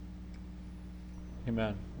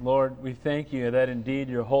Amen. Lord, we thank you that indeed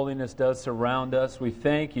your holiness does surround us. We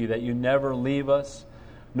thank you that you never leave us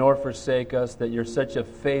nor forsake us, that you're such a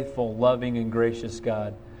faithful, loving, and gracious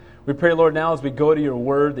God. We pray, Lord, now as we go to your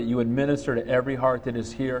word, that you would minister to every heart that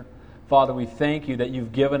is here. Father, we thank you that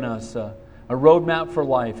you've given us a roadmap for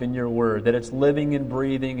life in your word, that it's living and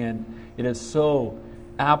breathing, and it is so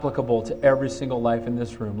applicable to every single life in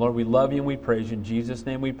this room. Lord, we love you and we praise you. In Jesus'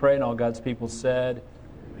 name we pray, and all God's people said,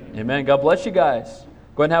 Amen. God bless you guys.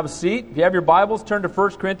 Go ahead and have a seat. If you have your Bibles, turn to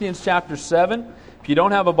 1 Corinthians chapter 7. If you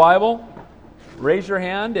don't have a Bible, raise your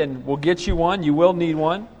hand and we'll get you one. You will need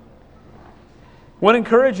one. I want to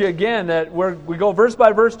encourage you again that we go verse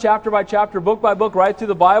by verse, chapter by chapter, book by book, right through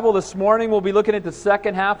the Bible. This morning we'll be looking at the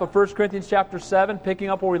second half of 1 Corinthians chapter 7, picking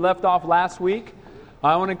up where we left off last week.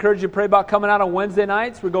 I want to encourage you to pray about coming out on Wednesday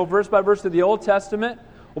nights. We go verse by verse through the Old Testament.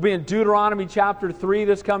 We'll be in Deuteronomy chapter 3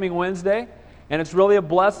 this coming Wednesday. And it's really a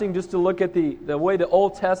blessing just to look at the way the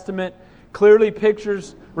Old Testament clearly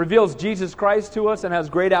reveals Jesus Christ to us and has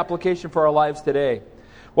great application for our lives today.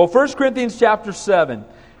 Well, 1 Corinthians chapter 7.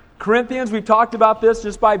 Corinthians, we've talked about this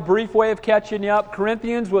just by brief way of catching you up.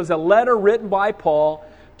 Corinthians was a letter written by Paul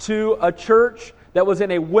to a church that was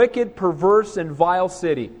in a wicked, perverse, and vile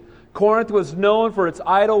city. Corinth was known for its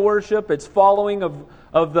idol worship, its following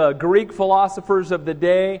of the Greek philosophers of the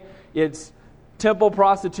day, its temple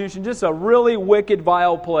prostitution, just a really wicked,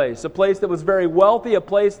 vile place. A place that was very wealthy, a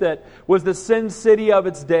place that was the sin city of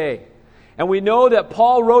its day. And we know that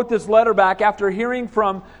Paul wrote this letter back after hearing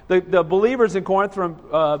from the believers in Corinth, from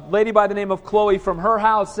a lady by the name of Chloe, from her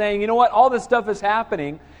house, saying, you know what, all this stuff is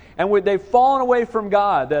happening, and they've fallen away from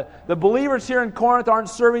God. The believers here in Corinth aren't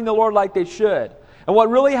serving the Lord like they should. And what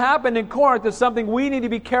really happened in Corinth is something we need to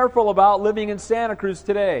be careful about living in Santa Cruz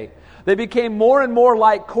today. They became more and more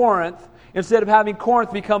like Corinth, instead of having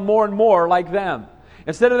Corinth become more and more like them.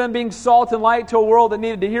 Instead of them being salt and light to a world that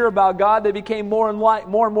needed to hear about God, they became more and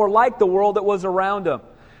more like the world that was around them.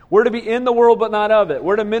 We're to be in the world but not of it.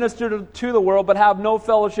 We're to minister to the world but have no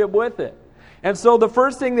fellowship with it. And so the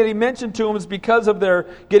first thing that he mentioned to them is because of their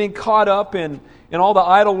getting caught up in all the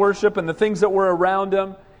idol worship and the things that were around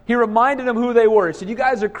them, he reminded them who they were. He said, you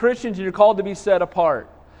guys are Christians and you're called to be set apart.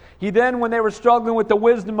 He then, when they were struggling with the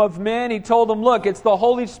wisdom of men, he told them, look, it's the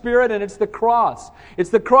Holy Spirit and it's the cross.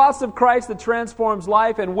 It's the cross of Christ that transforms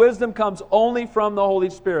life, and wisdom comes only from the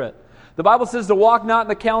Holy Spirit. The Bible says to walk not in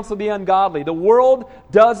the counsel of the ungodly. The world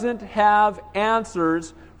doesn't have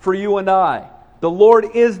answers for you and I. The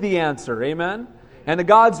Lord is the answer, amen? And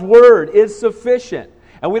God's Word is sufficient.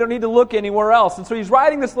 And we don't need to look anywhere else. And so he's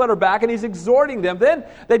writing this letter back and he's exhorting them. Then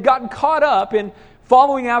they'd gotten caught up in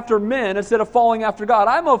following after men instead of following after God.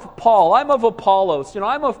 I'm of Paul. I'm of Apollos.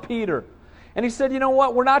 I'm of Peter. And he said, you know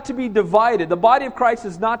what? We're not to be divided. The body of Christ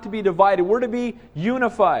is not to be divided. We're to be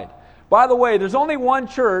unified. By the way, there's only one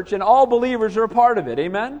church and all believers are a part of it.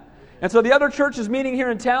 Amen? And so the other churches meeting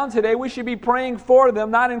here in town today, we should be praying for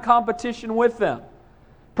them, not in competition with them.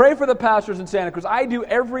 Pray for the pastors in Santa Cruz. I do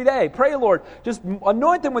every day. Pray, Lord. Just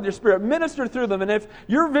anoint them with your Spirit. Minister through them. And if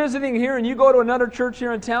you're visiting here and you go to another church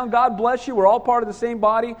here in town, God bless you. We're all part of the same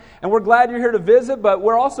body. And we're glad you're here to visit. But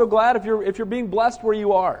we're also glad if you're being blessed where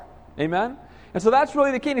you are. Amen? And so that's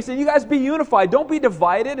really the key. And he said, you guys be unified. Don't be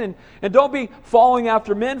divided. And don't be following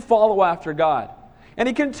after men. Follow after God. And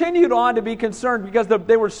he continued on to be concerned because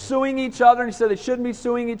they were suing each other. And he said they shouldn't be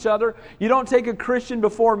suing each other. You don't take a Christian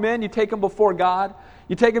before men. You take them before God.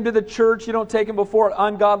 You take them to the church. You don't take them before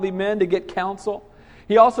ungodly men to get counsel.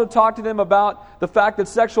 He also talked to them about the fact that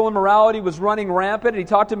sexual immorality was running rampant. And he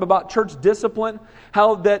talked to them about church discipline,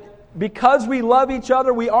 how that because we love each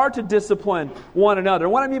other, we are to discipline one another.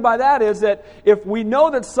 And what I mean by that is that if we know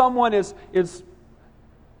that someone is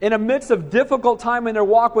in the midst of difficult time in their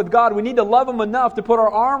walk with God, we need to love them enough to put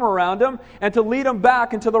our arm around them and to lead them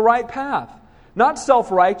back into the right path. Not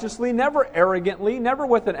self-righteously, never arrogantly, never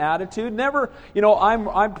with an attitude, never,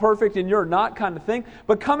 I'm perfect and you're not kind of thing,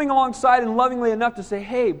 but coming alongside and lovingly enough to say,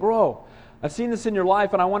 hey, bro, I've seen this in your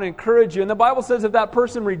life and I want to encourage you. And the Bible says if that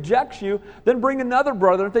person rejects you, then bring another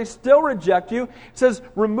brother. If they still reject you, it says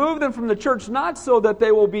remove them from the church, not so that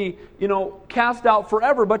they will be, cast out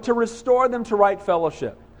forever, but to restore them to right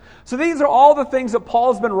fellowship. So these are all the things that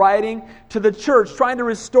Paul's been writing to the church, trying to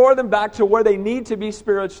restore them back to where they need to be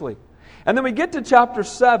spiritually. And then we get to chapter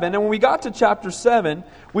 7, and when we got to chapter 7,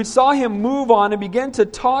 we saw him move on and begin to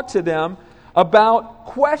talk to them about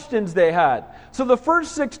questions they had. So the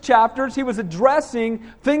first 6 chapters, he was addressing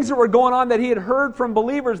things that were going on that he had heard from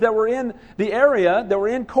believers that were in the area, that were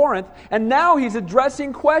in Corinth, and now he's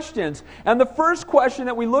addressing questions. And the first question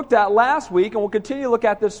that we looked at last week, and we'll continue to look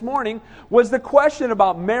at this morning, was the question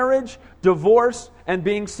about marriage, divorce, and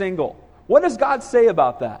being single. What does God say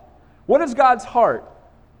about that? What is God's heart?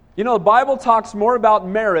 You know, the Bible talks more about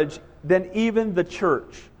marriage than even the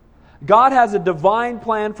church. God has a divine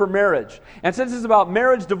plan for marriage. And since it's about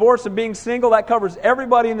marriage, divorce, and being single, that covers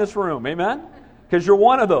everybody in this room. Amen? Because you're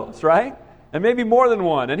one of those, right? And maybe more than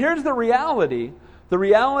one. And here's the reality. The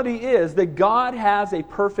reality is that God has a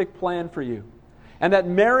perfect plan for you. And that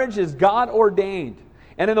marriage is God ordained.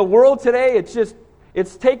 And in the world today,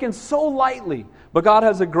 it's taken so lightly. But God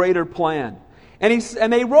has a greater plan.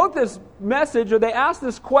 And they wrote this message, or they asked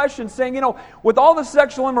this question saying, you know, with all the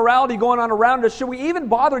sexual immorality going on around us, should we even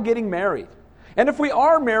bother getting married? And if we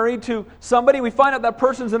are married to somebody, we find out that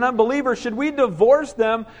person's an unbeliever, should we divorce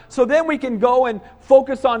them so then we can go and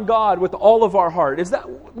focus on God with all of our heart?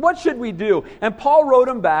 What should we do? And Paul wrote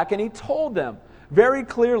them back, and he told them very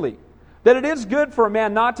clearly that it is good for a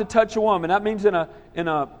man not to touch a woman. That means in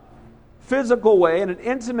a physical way, in an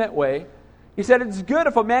intimate way. He said it's good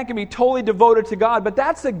if a man can be totally devoted to God, but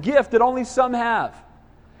that's a gift that only some have.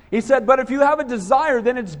 He said, but if you have a desire,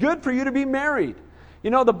 then it's good for you to be married. You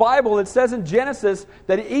know, the Bible, it says in Genesis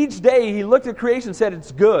that each day he looked at creation and said,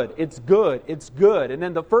 it's good, it's good, it's good. And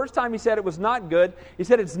then the first time he said it was not good, he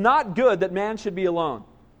said it's not good that man should be alone.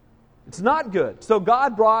 It's not good. So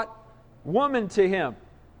God brought woman to him,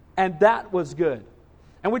 and that was good.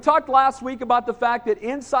 And we talked last week about the fact that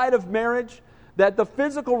inside of marriage, that the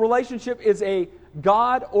physical relationship is a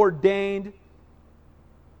God-ordained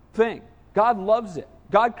thing. God loves it.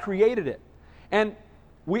 God created it. And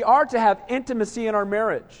we are to have intimacy in our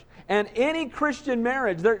marriage. And any Christian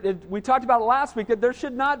marriage, we talked about it last week, that there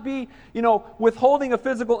should not be, withholding a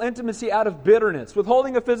physical intimacy out of bitterness,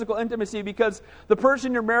 withholding a physical intimacy because the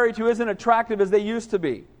person you're married to isn't attractive as they used to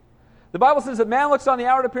be. The Bible says that man looks on the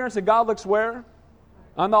outward appearance and God looks where?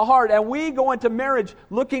 On the heart. And we go into marriage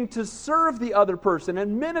looking to serve the other person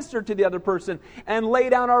and minister to the other person and lay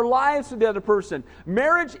down our lives for the other person.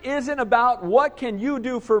 Marriage isn't about what can you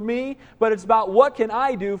do for me, but it's about what can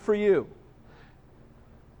I do for you.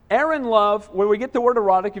 Aaron love, when we get the word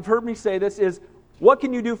erotic, you've heard me say this, is what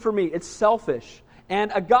can you do for me? It's selfish.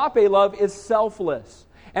 And agape love is selfless.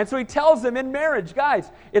 And so he tells them in marriage,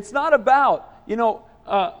 guys, it's not about,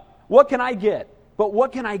 what can I get? But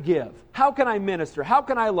what can I give? How can I minister? How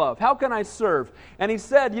can I love? How can I serve? And he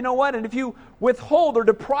said, you know what? And if you withhold or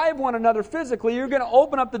deprive one another physically, you're going to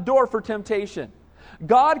open up the door for temptation.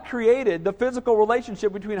 God created the physical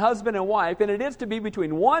relationship between husband and wife, and it is to be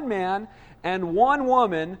between one man and one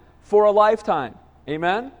woman for a lifetime.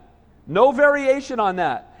 Amen? No variation on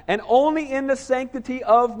that. And only in the sanctity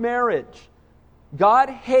of marriage. God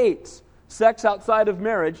hates sex outside of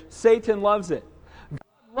marriage. Satan loves it.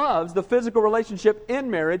 Loves the physical relationship in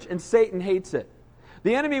marriage, and Satan hates it.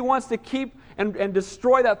 The enemy wants to keep and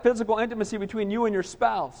destroy that physical intimacy between you and your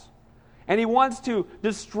spouse. And he wants to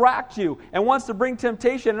distract you and wants to bring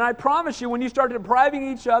temptation. And I promise you, when you start depriving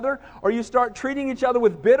each other or you start treating each other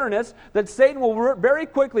with bitterness, that Satan will very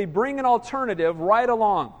quickly bring an alternative right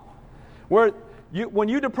along. When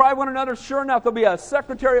you deprive one another, sure enough, there'll be a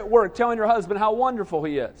secretary at work telling your husband how wonderful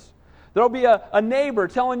he is. There'll be a neighbor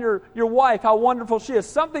telling your wife how wonderful she is.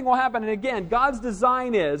 Something will happen. And again, God's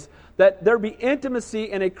design is that there be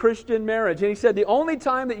intimacy in a Christian marriage. And he said the only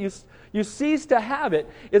time that you cease to have it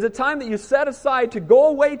is a time that you set aside to go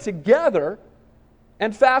away together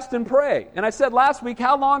and fast and pray. And I said last week,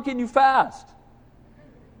 how long can you fast?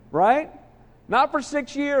 Right? Not for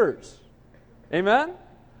 6 years. Amen?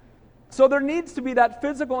 So there needs to be that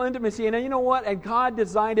physical intimacy. And you know what? And God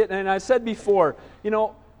designed it. And I said before,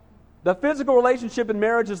 the physical relationship in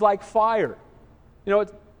marriage is like fire.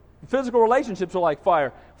 Physical relationships are like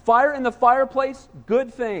fire. Fire in the fireplace,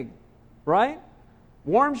 good thing, right?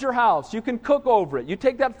 Warms your house. You can cook over it. You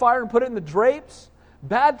take that fire and put it in the drapes,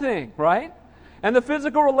 bad thing, right? And the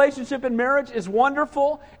physical relationship in marriage is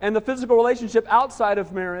wonderful, and the physical relationship outside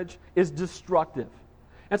of marriage is destructive.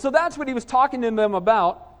 And so that's what he was talking to them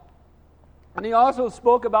about. And he also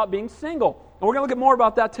spoke about being single. And we're going to look at more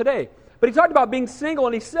about that today. But he talked about being single,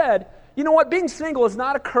 and he said, you know what? Being single is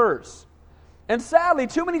not a curse. And sadly,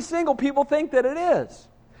 too many single people think that it is.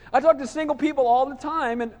 I talk to single people all the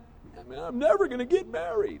time, and I'm never going to get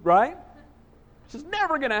married, right? It's just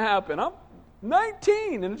never going to happen. I'm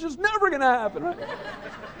 19, and it's just never going to happen, right?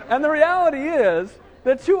 And the reality is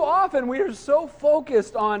that too often we are so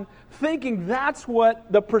focused on thinking that's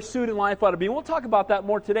what the pursuit in life ought to be. And we'll talk about that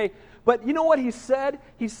more today. But you know what he said?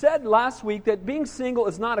 He said last week that being single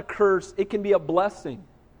is not a curse, it can be a blessing.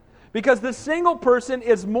 Because the single person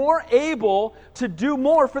is more able to do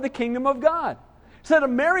more for the kingdom of God. He said a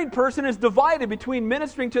married person is divided between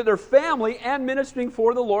ministering to their family and ministering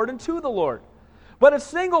for the Lord and to the Lord. But a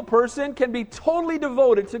single person can be totally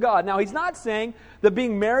devoted to God. Now, he's not saying that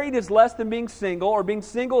being married is less than being single, or being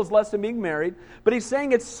single is less than being married, but he's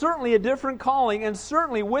saying it's certainly a different calling, and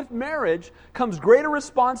certainly with marriage comes greater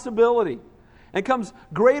responsibility, and comes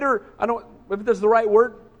greater, I don't know if that's the right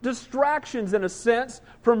word, distractions in a sense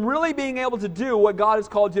from really being able to do what God has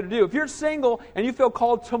called you to do. If you're single and you feel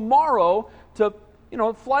called tomorrow to,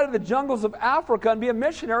 fly to the jungles of Africa and be a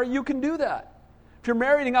missionary, you can do that. If you're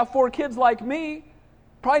married and got 4 kids like me,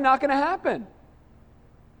 probably not going to happen.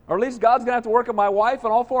 Or at least God's going to have to work on my wife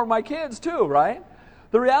and all 4 of my kids too, right?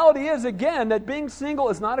 The reality is, again, that being single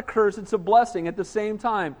is not a curse, it's a blessing at the same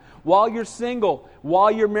time. While you're single,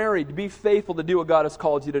 while you're married, be faithful to do what God has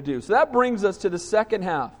called you to do. So that brings us to the second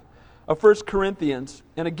half of 1 Corinthians.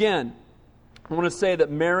 And again, I want to say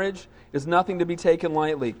that marriage is nothing to be taken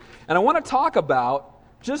lightly. And I want to talk about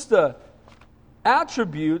just the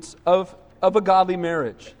attributes of a godly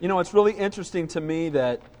marriage. It's really interesting to me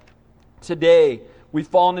that today we've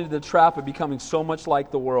fallen into the trap of becoming so much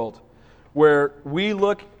like the world, where we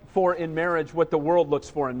look for in marriage what the world looks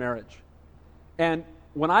for in marriage. And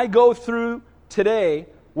when I go through today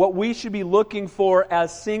what we should be looking for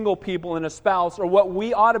as single people in a spouse, or what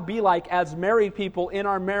we ought to be like as married people in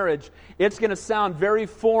our marriage, it's going to sound very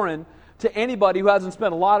foreign to anybody who hasn't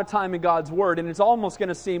spent a lot of time in God's Word, and it's almost going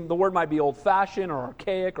to seem, the word might be old-fashioned or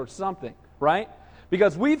archaic or something, right?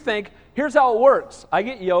 Because we think, here's how it works. I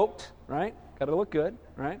get yoked, right? Got to look good,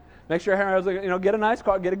 right? Make sure I get a nice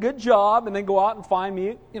car, get a good job, and then go out and find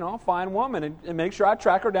me, a fine woman, and make sure I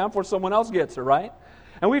track her down before someone else gets her, right?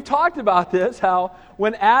 And we've talked about this, how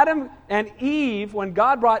when Adam and Eve, when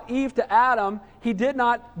God brought Eve to Adam, He did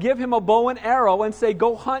not give him a bow and arrow and say,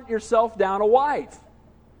 go hunt yourself down a wife.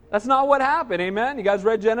 That's not what happened, amen? You guys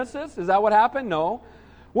read Genesis? Is that what happened? No.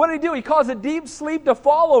 What did He do? He caused a deep sleep to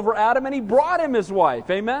fall over Adam, and He brought him his wife,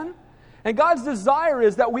 amen? And God's desire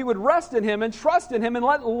is that we would rest in Him and trust in Him and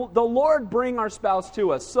let the Lord bring our spouse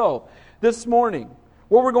to us. So, this morning,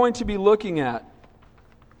 what we're going to be looking at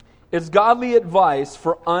is godly advice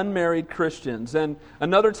for unmarried Christians. And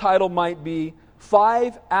another title might be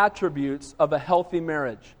 5 Attributes of a Healthy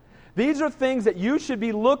Marriage. These are things that you should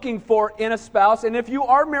be looking for in a spouse. And if you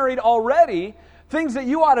are married already, things that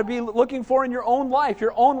you ought to be looking for in your own life,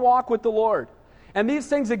 your own walk with the Lord. And these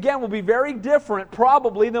things, again, will be very different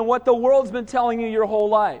probably than what the world's been telling you your whole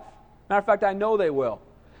life. Matter of fact, I know they will.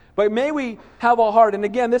 But may we have a heart, and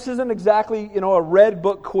again, this isn't exactly, a red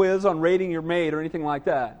book quiz on rating your mate or anything like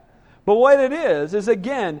that. But what it is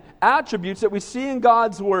again, attributes that we see in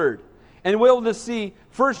God's Word. And we're able to see,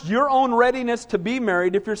 first, your own readiness to be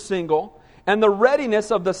married if you're single, and the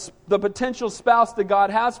readiness of the potential spouse that God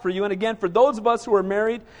has for you. And again, for those of us who are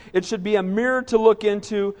married, it should be a mirror to look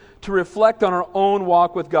into, to reflect on our own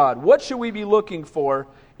walk with God. What should we be looking for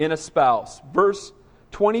in a spouse? Verse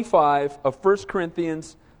 25 of 1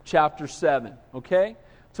 Corinthians chapter 7, okay?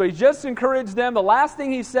 So he just encouraged them. The last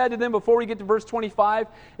thing he said to them before we get to verse 25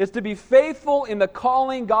 is to be faithful in the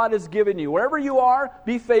calling God has given you. Wherever you are,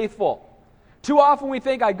 be faithful. Too often we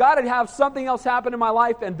think, I got to have something else happen in my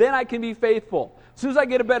life and then I can be faithful. As soon as I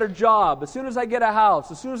get a better job, as soon as I get a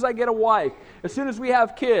house, as soon as I get a wife, as soon as we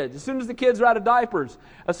have kids, as soon as the kids are out of diapers,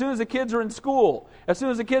 as soon as the kids are in school, as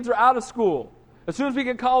soon as the kids are out of school, as soon as we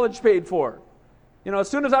get college paid for, as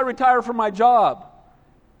soon as I retire from my job,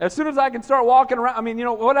 as soon as I can start walking around,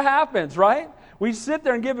 what happens, right? We sit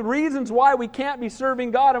there and give reasons why we can't be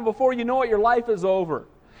serving God, and before you know it, your life is over.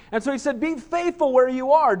 And so he said, be faithful where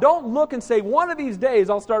you are. Don't look and say, one of these days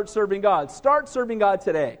I'll start serving God. Start serving God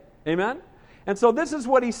today. Amen? And so this is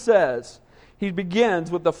what he says. He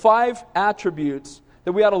begins with the 5 attributes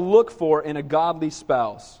that we ought to look for in a godly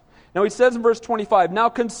spouse. Now he says in verse 25, now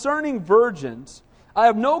concerning virgins, I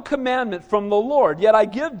have no commandment from the Lord, yet I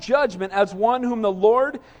give judgment as one whom the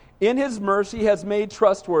Lord in His mercy has made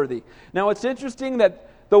trustworthy. Now it's interesting that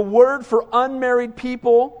the word for unmarried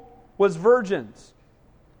people was virgins.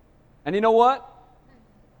 And you know what?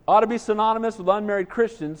 Ought to be synonymous with unmarried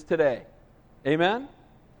Christians today. Amen?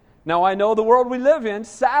 Now I know the world we live in,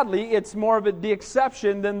 sadly, it's more of the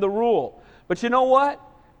exception than the rule. But you know what?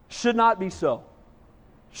 Should not be so.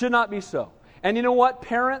 Should not be so. And you know what,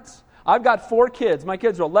 parents? I've got 4 kids. My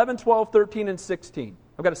kids are 11, 12, 13, and 16.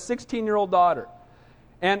 I've got a 16-year-old daughter.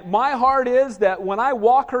 And my heart is that when I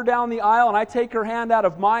walk her down the aisle and I take her hand out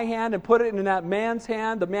of my hand and put it in that man's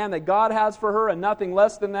hand, the man that God has for her and nothing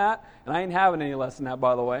less than that, and I ain't having any less than that,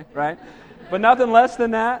 by the way, right? But nothing less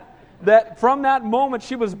than that, that from that moment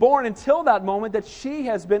she was born until that moment that she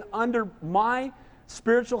has been under my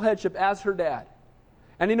spiritual headship as her dad.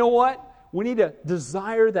 And you know what? We need to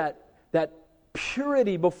desire that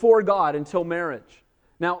purity before God until marriage.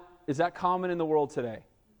 Now, Is that common in the world today?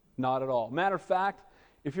 Not at all. Matter of fact,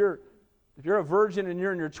 if you're a virgin and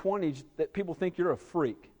you're in your 20s, that people think you're a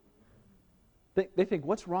freak. They think,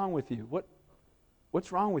 what's wrong with you?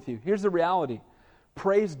 What's wrong with you? Here's the reality.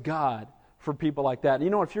 Praise God for people like that. And you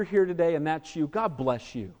know, if you're here today and that's you, God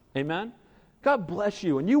bless you. Amen? God bless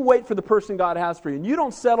you. And you wait for the person God has for you. And you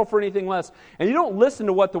don't settle for anything less. And you don't listen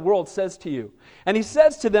to what the world says to you. And he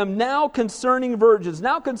says to them, now concerning virgins,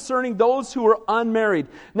 now concerning those who are unmarried,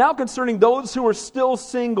 now concerning those who are still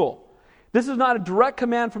single. This is not a direct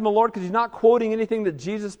command from the Lord because he's not quoting anything that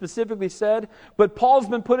Jesus specifically said. But Paul's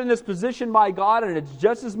been put in this position by God, and it's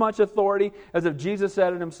just as much authority as if Jesus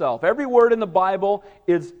said it himself. Every word in the Bible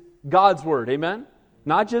is God's word. Amen?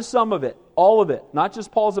 Not just some of it, all of it. Not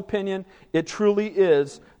just Paul's opinion. It truly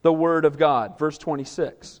is the word of God. Verse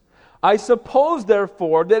 26. I suppose,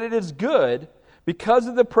 therefore, that it is good, because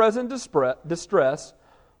of the present distress,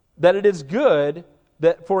 that it is good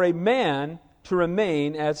that for a man to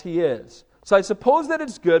remain as he is. So I suppose that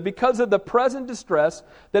it's good, because of the present distress,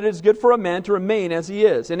 that it is good for a man to remain as he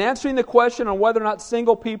is. In answering the question on whether or not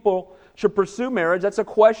single people should pursue marriage, that's a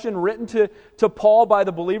question written to Paul by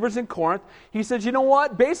the believers in Corinth. He says, you know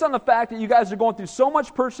what? Based on the fact that you guys are going through so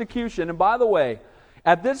much persecution, and by the way,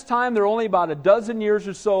 at this time they're only about a dozen years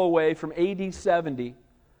or so away from AD 70,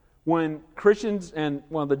 when Christians, and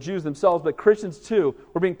well, the Jews themselves, but Christians too,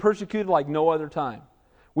 were being persecuted like no other time.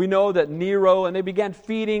 We know that Nero, and they began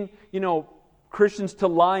feeding, Christians to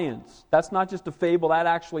lions. That's not just a fable, that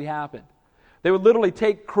actually happened. They would literally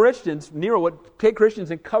take Christians, Nero would take Christians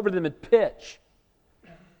and cover them in pitch,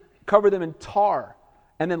 cover them in tar,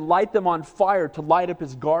 and then light them on fire to light up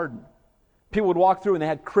his garden. People would walk through and they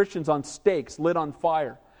had Christians on stakes lit on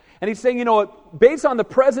fire. And he's saying, based on the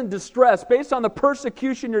present distress, based on the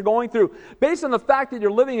persecution you're going through, based on the fact that you're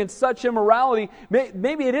living in such immorality,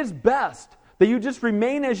 maybe it is best that you just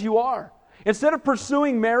remain as you are. Instead of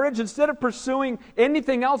pursuing marriage, instead of pursuing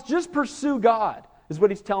anything else, just pursue God, is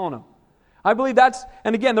what he's telling them. I believe that's,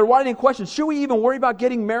 and again, they're writing questions. Should we even worry about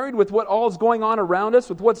getting married with what all is going on around us,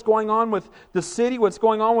 with what's going on with the city, what's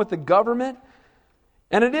going on with the government?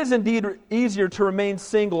 And it is indeed easier to remain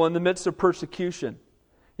single in the midst of persecution.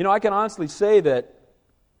 I can honestly say that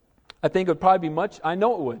I think it would probably be I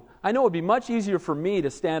know it would. I know it would be much easier for me to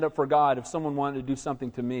stand up for God if someone wanted to do something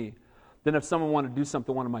to me than if someone wanted to do something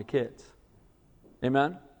to one of my kids.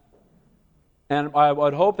 Amen? And I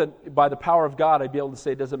would hope that by the power of God, I'd be able to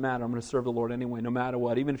say, it doesn't matter, I'm going to serve the Lord anyway, no matter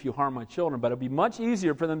what, even if you harm my children. But it'd be much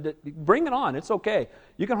easier for them to, bring it on, it's okay.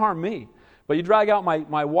 You can harm me. But you drag out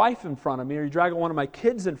my wife in front of me, or you drag out one of my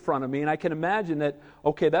kids in front of me, and I can imagine that,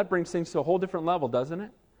 okay, that brings things to a whole different level, doesn't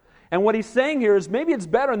it? And what he's saying here is maybe it's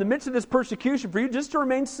better in the midst of this persecution for you just to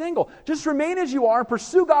remain single. Just remain as you are and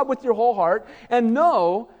pursue God with your whole heart and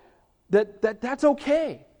know that's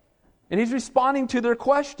okay. And he's responding to their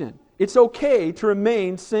question. It's okay to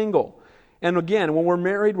remain single. And again, when we're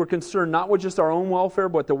married, we're concerned not with just our own welfare,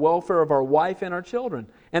 but the welfare of our wife and our children.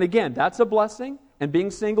 And again, that's a blessing. And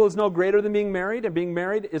being single is no greater than being married. And being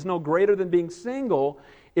married is no greater than being single.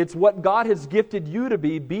 It's what God has gifted you to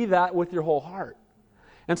be. Be that with your whole heart.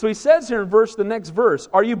 And so he says here in the next verse,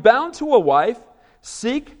 are you bound to a wife?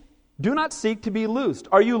 Do not seek to be loosed.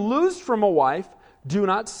 Are you loosed from a wife? Do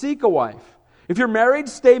not seek a wife. If you're married,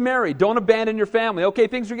 stay married. Don't abandon your family. Okay,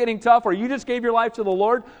 things are getting tough, or you just gave your life to the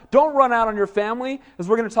Lord. Don't run out on your family. As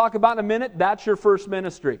we're going to talk about in a minute, that's your first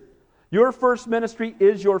ministry. Your first ministry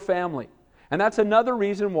is your family. And that's another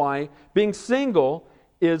reason why being single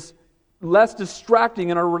is less distracting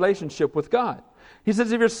in our relationship with God. He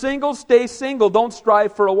says, if you're single, stay single. Don't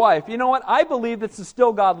strive for a wife. You know what? I believe this is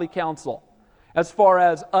still godly counsel as far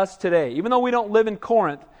as us today. Even though we don't live in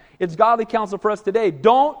Corinth, it's godly counsel for us today.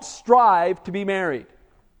 Don't strive to be married.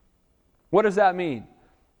 What does that mean?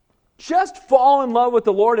 Just fall in love with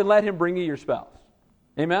the Lord and let Him bring you your spouse.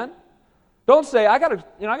 Amen? Don't say, I got to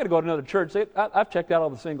go to another church. I've checked out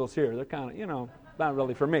all the singles here. They're kind of, not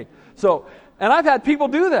really for me. So, and I've had people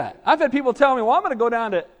do that. I've had people tell me, well, I'm going to go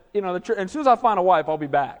down to, the church, and as soon as I find a wife, I'll be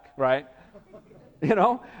back, right?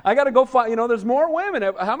 I got to go find, there's more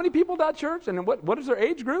women. How many people at that church? And what is their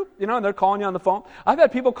age group? And they're calling you on the phone. I've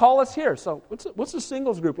had people call us here. So what's the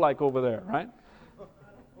singles group like over there, right?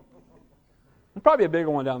 There's probably a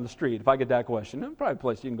bigger one down the street if I get that question. There's probably a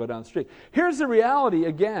place you can go down the street. Here's the reality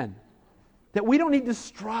again, that we don't need to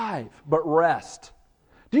strive, but rest.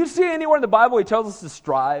 Do you see anywhere in the Bible He tells us to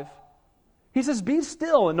strive? He says, be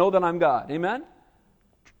still and know that I'm God. Amen?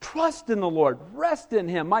 Trust in the Lord. Rest in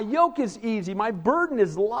Him. My yoke is easy. My burden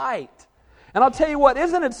is light. And I'll tell you what,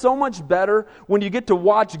 isn't it so much better when you get to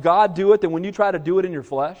watch God do it than when you try to do it in your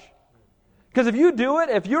flesh? Because if you do it,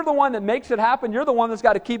 if you're the one that makes it happen, you're the one that's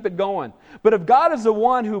got to keep it going. But if God is the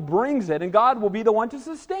one who brings it, and God will be the one to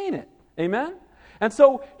sustain it. Amen? And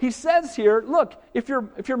so he says here, look, if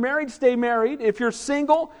you're married, stay married. If you're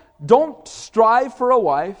single, don't strive for a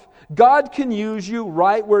wife. God can use you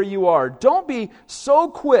right where you are. Don't be so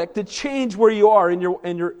quick to change where you are in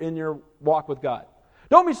your walk with God.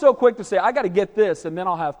 Don't be so quick to say, I got to get this and then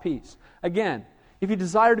I'll have peace. Again, if you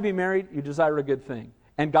desire to be married, you desire a good thing.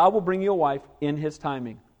 And God will bring you a wife in His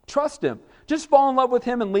timing. Trust Him. Just fall in love with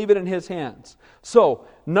Him and leave it in His hands. So,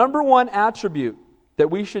 number one attribute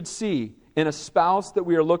that we should see in a spouse that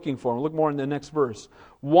we are looking for, and look more in the next verse,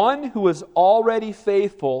 one who is already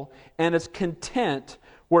faithful and is content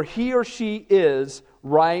where he or she is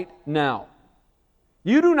right now.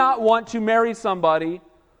 You do not want to marry somebody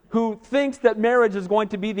who thinks that marriage is going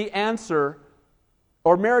to be the answer,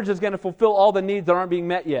 or marriage is going to fulfill all the needs that aren't being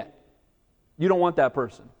met yet. You don't want that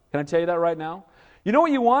person. Can I tell you that right now? You know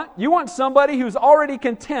what you want? You want somebody who's already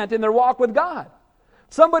content in their walk with God.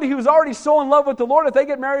 Somebody who's already so in love with the Lord, if they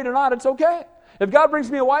get married or not, it's okay. If God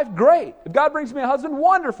brings me a wife, great. If God brings me a husband,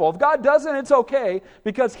 wonderful. If God doesn't, it's okay,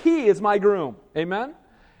 because He is my groom. Amen?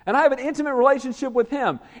 And I have an intimate relationship with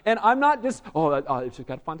Him. And I'm not just,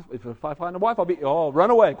 if I find a wife, run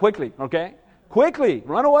away quickly, okay? Quickly,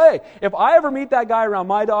 run away. If I ever meet that guy around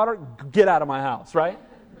my daughter, get out of my house, right?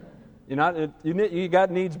 You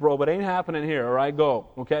got needs, bro, but it ain't happening here, all right? Go,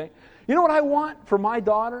 okay? You know what I want for my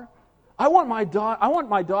daughter? I want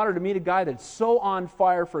my daughter to meet a guy that's so on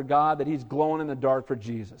fire for God that he's glowing in the dark for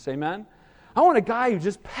Jesus. Amen? I want a guy who's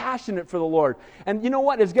just passionate for the Lord. And you know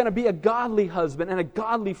what? Is going to be a godly husband and a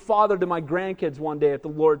godly father to my grandkids one day if the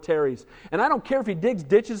Lord tarries. And I don't care if he digs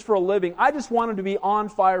ditches for a living. I just want him to be on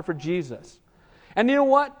fire for Jesus. And you know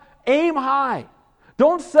what? Aim high.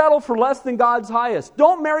 Don't settle for less than God's highest.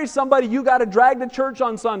 Don't marry somebody you got to drag to church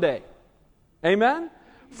on Sunday. Amen?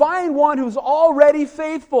 Find one who's already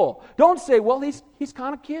faithful. Don't say, well, he's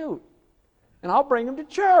kind of cute, and I'll bring him to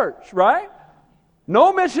church, right?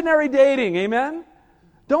 No missionary dating, amen?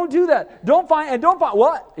 Don't do that. Don't find,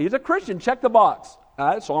 what? He's a Christian, check the box.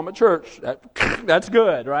 I saw him at church. That's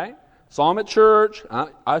good, right? Saw him at church.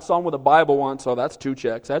 I saw him with a Bible once, so that's 2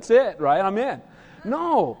 checks. That's it, right? I'm in.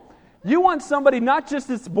 No. You want somebody not just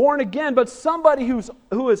that's born again, but somebody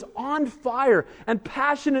who is on fire and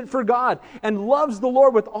passionate for God and loves the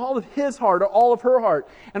Lord with all of his heart or all of her heart.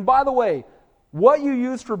 And by the way, what you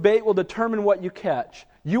use for bait will determine what you catch.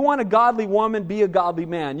 You want a godly woman, be a godly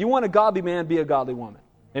man. You want a godly man, be a godly woman.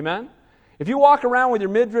 Amen? If you walk around with your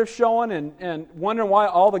midriff showing and wondering why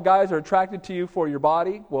all the guys are attracted to you for your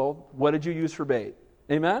body, well, what did you use for bait?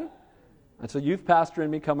 Amen? That's a youth pastor in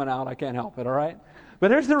me coming out. I can't help it, all right? But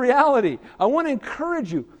here's the reality. I want to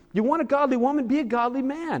encourage you. You want a godly woman, be a godly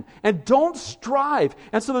man. And don't strive.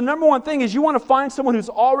 And so the number one thing is you want to find someone who's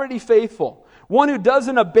already faithful. One who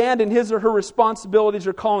doesn't abandon his or her responsibilities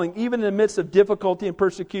or calling, even in the midst of difficulty and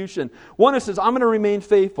persecution. One who says, I'm going to remain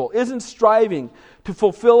faithful. Isn't striving to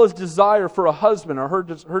fulfill his desire for a husband or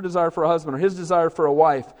her desire for a husband or his desire for a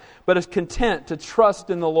wife, but is content to trust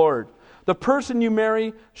in the Lord. The person you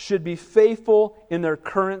marry should be faithful in their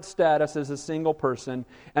current status as a single person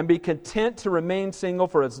and be content to remain single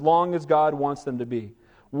for as long as God wants them to be.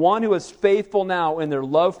 One who is faithful now in their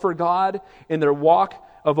love for God, in their walk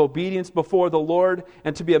of obedience before the Lord,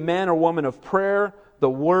 and to be a man or woman of prayer, the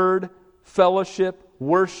Word, fellowship,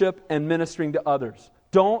 worship, and ministering to others.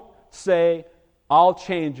 Don't say, I'll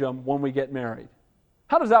change them when we get married.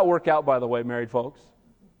 How does that work out, by the way, married folks?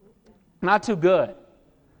 Not too good.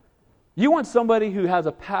 You want somebody who has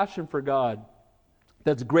a passion for God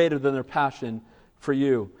that's greater than their passion for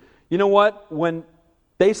you. You know what? When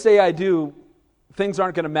they say I do, things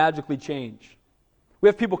aren't going to magically change. We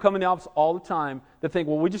have people come in the office all the time that think,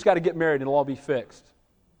 well, we just got to get married and it'll all be fixed.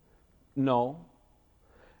 No.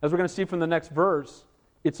 As we're going to see from the next verse,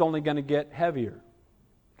 it's only going to get heavier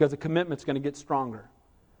because the commitment's going to get stronger.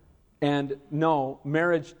 And no,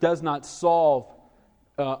 marriage does not solve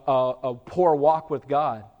a poor walk with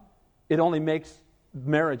God. It only makes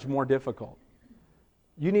marriage more difficult.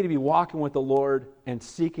 You need to be walking with the Lord and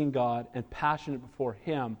seeking God and passionate before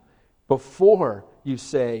Him before you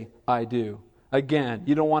say, I do. Again,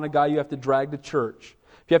 you don't want a guy you have to drag to church.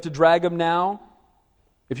 If you have to drag him now,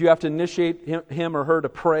 if you have to initiate him or her to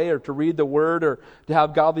pray or to read the Word or to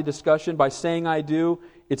have godly discussion by saying I do,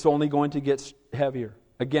 it's only going to get heavier.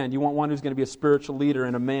 Again, you want one who's going to be a spiritual leader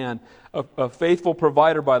and a man, a faithful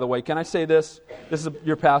provider, by the way. Can I say this? This is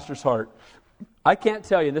your pastor's heart. I can't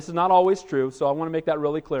tell you, and this is not always true, so I want to make that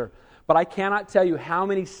really clear, but I cannot tell you how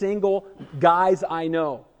many single guys I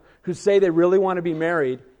know who say they really want to be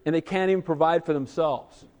married and they can't even provide for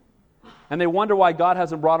themselves. and they wonder why God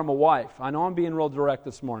hasn't brought them a wife. I know I'm being real direct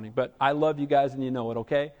this morning, but I love you guys and you know it,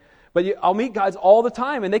 okay? But I'll meet guys all the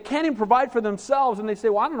time, and they can't even provide for themselves, and they say,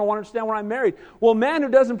 well, I don't understand why I'm married. Well, a man who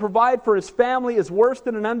doesn't provide for his family is worse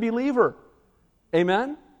than an unbeliever.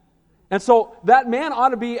 Amen? And so that man ought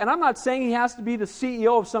to be, and I'm not saying he has to be the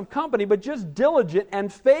CEO of some company, but just diligent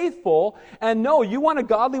and faithful. And no, you want a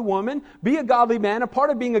godly woman, be a godly man. And part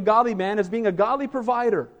of being a godly man is being a godly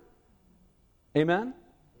provider. Amen?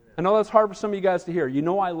 I know that's hard for some of you guys to hear. You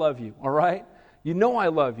know I love you, all right? You know I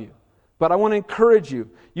love you. But I want to encourage you.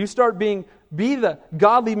 You start be the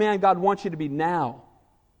godly man God wants you to be now.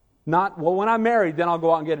 Not, well, when I'm married, then I'll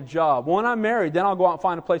go out and get a job. When I'm married, then I'll go out and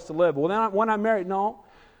find a place to live. Well, then when I'm married, no.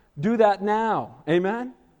 Do that now.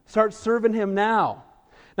 Amen? Start serving Him now.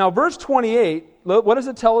 Now, verse 28, what does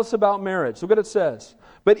it tell us about marriage? Look what it says.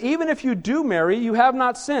 But even if you do marry, you have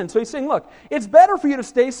not sinned. So he's saying, look, it's better for you to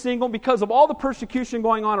stay single because of all the persecution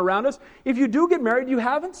going on around us. If you do get married, you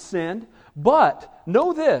haven't sinned. But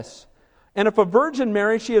know this, and if a virgin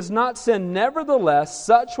marries, she has not sinned. Nevertheless,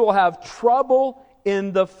 such will have trouble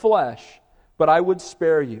in the flesh. But I would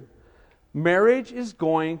spare you. Marriage is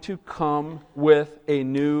going to come with a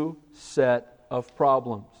new set of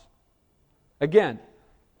problems. Again,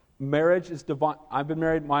 marriage is divine. I've been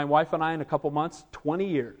married, my wife and I, in a couple months, 20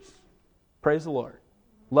 years. Praise the Lord.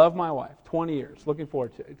 Love my wife, 20 years. Looking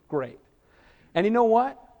forward to it. It's great. And you know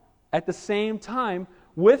what? At the same time,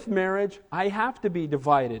 with marriage, I have to be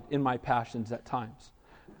divided in my passions at times.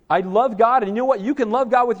 I love God, and you know what? You can love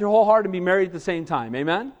God with your whole heart and be married at the same time.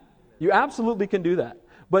 Amen? You absolutely can do that.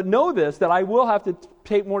 But know this, that I will have to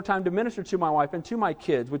take more time to minister to my wife and to my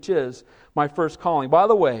kids, which is my first calling. By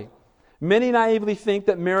the way, many naively think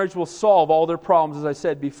that marriage will solve all their problems, as I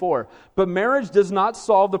said before. But marriage does not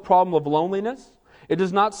solve the problem of loneliness. It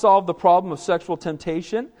does not solve the problem of sexual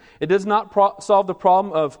temptation. It does not solve the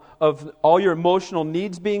problem of all your emotional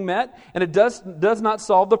needs being met. And it does not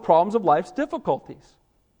solve the problems of life's difficulties.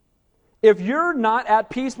 If you're not at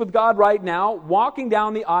peace with God right now, walking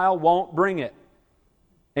down the aisle won't bring it.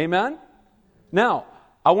 Amen? Now,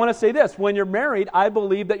 I want to say this. When you're married, I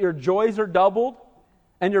believe that your joys are doubled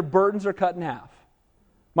and your burdens are cut in half.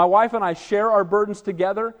 My wife and I share our burdens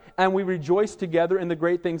together, and we rejoice together in the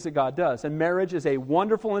great things that God does. And marriage is a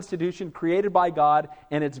wonderful institution created by God,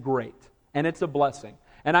 and it's great. And it's a blessing.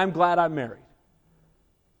 And I'm glad I'm married.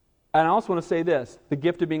 And I also want to say this. The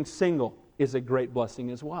gift of being single is a great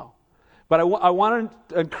blessing as well. But I want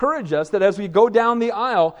to encourage us that as we go down the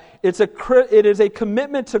aisle, it is a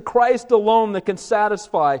commitment to Christ alone that can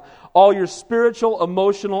satisfy all your spiritual,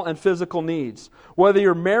 emotional, and physical needs. Whether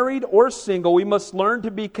you're married or single, we must learn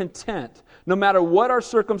to be content, no matter what our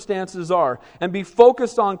circumstances are, and be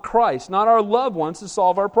focused on Christ, not our loved ones, to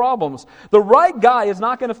solve our problems. The right guy is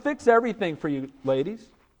not going to fix everything for you, ladies.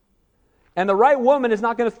 And the right woman is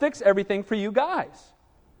not going to fix everything for you guys.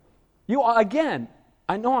 Again,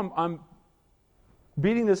 I know I'm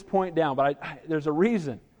beating this point down, but there's a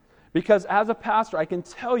reason. Because as a pastor, I can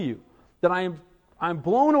tell you that I'm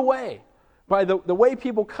blown away by the way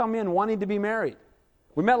people come in wanting to be married.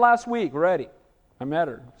 We met last week, we're ready. I met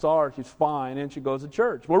her, saw her, she's fine, and she goes to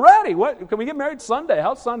church. We're ready. What? Can we get married Sunday?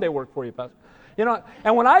 How's Sunday work for you, Pastor?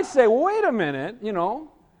 And when I say, well, wait a minute,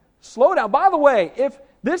 slow down. By the way, if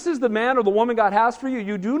this is the man or the woman God has for you,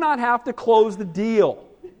 you do not have to close the deal.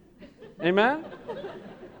 Amen?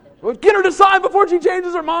 Get her to sign before she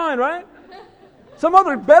changes her mind, right? Some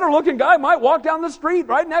other better-looking guy might walk down the street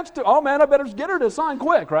right next to, oh man, I better get her to sign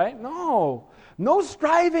quick, right? No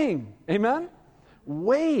striving. Amen?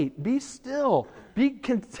 Wait, be still. Be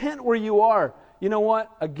content where you are. You know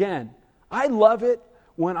what? Again, I love it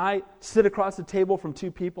when I sit across the table from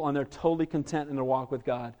two people and they're totally content in their walk with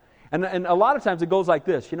God. And a lot of times it goes like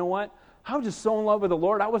this. You know what? I was just so in love with the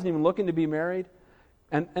Lord, I wasn't even looking to be married.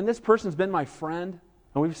 And this person's been my friend.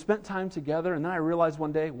 And we've spent time together, and then I realized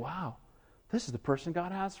one day, wow, this is the person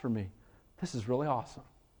God has for me. This is really awesome.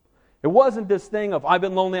 It wasn't this thing of, I've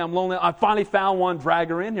been lonely, I'm lonely, I finally found one, drag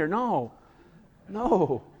her in here. No.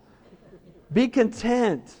 Be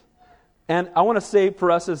content. And I want to say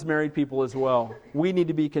for us as married people as well, we need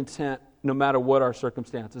to be content no matter what our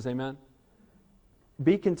circumstances. Amen?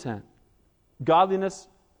 Be content. Godliness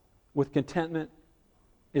with contentment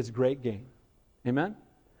is great gain. Amen?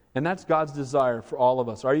 And that's God's desire for all of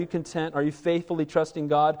us. Are you content? Are you faithfully trusting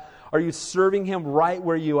God? Are you serving Him right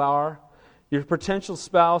where you are? Your potential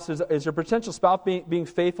spouse, is your potential spouse being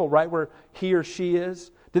faithful right where he or she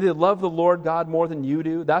is? Do they love the Lord God more than you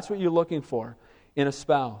do? That's what you're looking for in a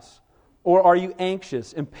spouse. Or are you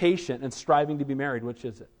anxious, impatient, and striving to be married? Which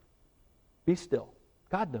is it? Be still.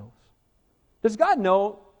 God knows. Does God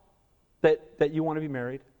know that you want to be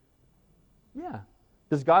married? Yeah.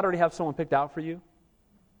 Does God already have someone picked out for you?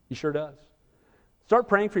 He sure does. Start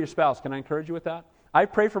praying for your spouse. Can I encourage you with that? I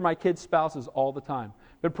pray for my kids' spouses all the time.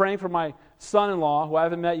 Been praying for my son-in-law, who I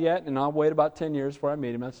haven't met yet, and I'll wait about 10 years before I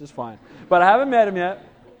meet him. That's just fine. But I haven't met him yet.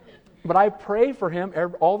 But I pray for him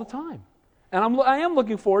all the time. And I am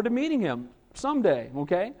looking forward to meeting him someday,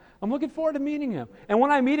 okay? I'm looking forward to meeting him. And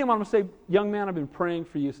when I meet him, I'm going to say, young man, I've been praying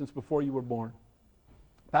for you since before you were born.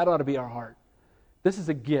 That ought to be our heart. This is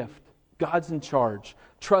a gift. God's in charge.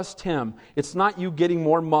 Trust Him. It's not you getting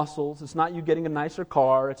more muscles. It's not you getting a nicer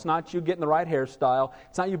car. It's not you getting the right hairstyle.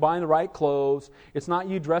 It's not you buying the right clothes. It's not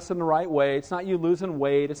you dressing the right way. It's not you losing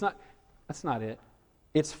weight. That's not it.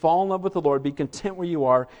 It's fall in love with the Lord, be content where you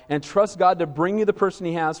are, and trust God to bring you the person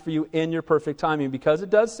He has for you in your perfect timing. Because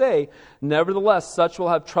it does say, nevertheless, such will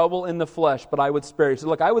have trouble in the flesh, but I would spare you. So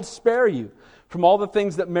look, I would spare you from all the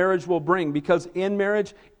things that marriage will bring, because in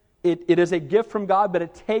marriage, it is a gift from God, but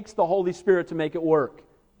it takes the Holy Spirit to make it work.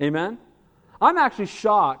 Amen? I'm actually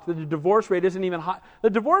shocked that the divorce rate isn't even high.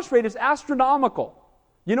 The divorce rate is astronomical.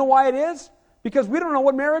 You know why it is? Because we don't know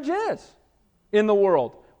what marriage is in the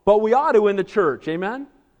world. But we ought to in the church. Amen?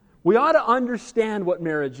 We ought to understand what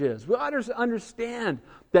marriage is. We ought to understand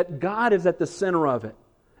that God is at the center of it.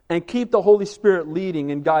 And keep the Holy Spirit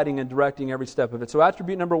leading and guiding and directing every step of it. So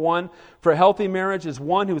attribute number one for a healthy marriage is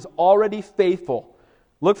one who is already faithful.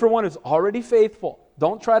 Look for one who's already faithful.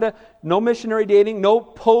 Don't try to, no missionary dating, no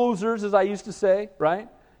posers, as I used to say, right?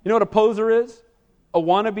 You know what a poser is? A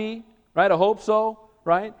wannabe, right? A hope so,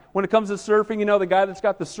 right? When it comes to surfing, you know the guy that's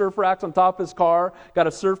got the surf racks on top of his car, got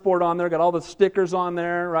a surfboard on there, got all the stickers on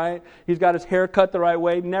there, right? He's got his hair cut the right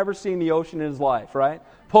way, never seen the ocean in his life, right?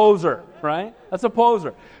 Poser, right? That's a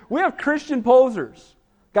poser. We have Christian posers.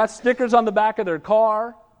 Got stickers on the back of their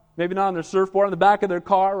car, maybe not on their surfboard, on the back of their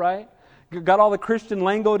car, right? Got all the Christian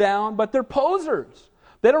lingo down, but they're posers.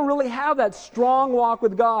 They don't really have that strong walk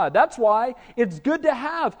with God. That's why it's good to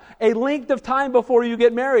have a length of time before you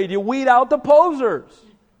get married. You weed out the posers,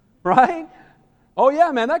 right? Oh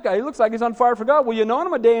yeah, man, that guy, he looks like he's on fire for God. Well, you know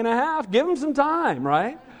him a day and a half. Give him some time,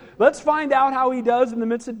 right? Let's find out how he does in the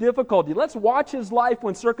midst of difficulty. Let's watch his life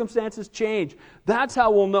when circumstances change. That's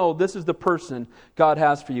how we'll know this is the person God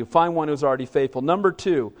has for you. Find one who's already faithful. Number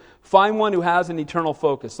two, find one who has an eternal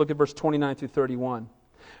focus. Look at verse 29 through 31.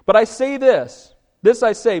 But I say this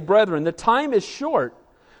I say, brethren, the time is short,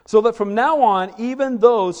 so that from now on, even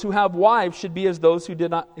those who have wives should be as those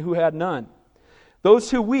who had none.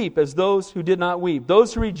 Those who weep as those who did not weep.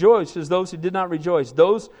 Those who rejoice as those who did not rejoice.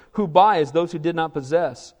 Those who buy as those who did not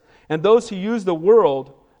possess. And those who use the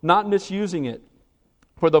world, not misusing it.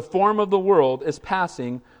 For the form of the world is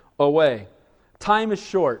passing away. Time is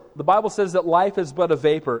short. The Bible says that life is but a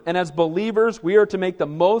vapor. And as believers, we are to make the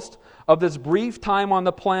most of this brief time on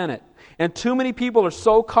the planet. And too many people are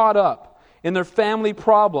so caught up in their family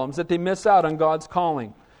problems that they miss out on God's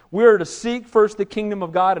calling. We are to seek first the kingdom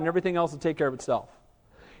of God, and everything else will take care of itself.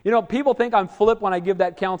 You know, people think I'm flip when I give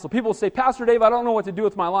that counsel. People say, Pastor Dave, I don't know what to do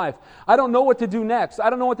with my life. I don't know what to do next. I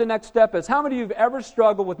don't know what the next step is. How many of you have ever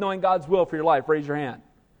struggled with knowing God's will for your life? Raise your hand.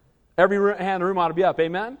 Every hand in the room ought to be up.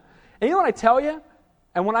 Amen? And you know what I tell you?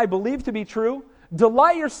 And what I believe to be true?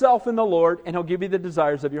 Delight yourself in the Lord, and He'll give you the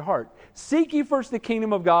desires of your heart. Seek ye first the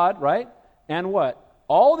kingdom of God, right? And what?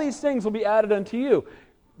 All these things will be added unto you.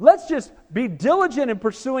 Let's just be diligent in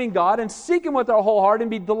pursuing God and seek Him with our whole heart and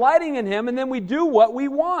be delighting in Him, and then we do what we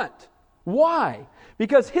want. Why?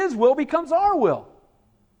 Because His will becomes our will.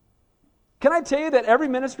 Can I tell you that every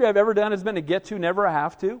ministry I've ever done has been a get to, never a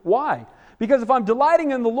have to? Why? Because if I'm delighting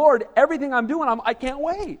in the Lord, everything I'm doing, I can't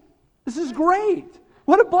wait. This is great.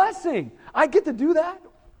 What a blessing. I get to do that.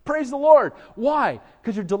 Praise the Lord. Why?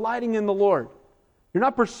 Because you're delighting in the Lord. You're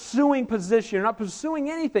not pursuing position. You're not pursuing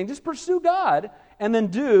anything. Just pursue God and then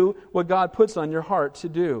do what God puts on your heart to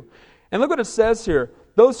do. And look what it says here.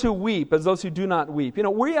 Those who weep as those who do not weep. You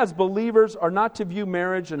know, we as believers are not to view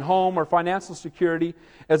marriage and home or financial security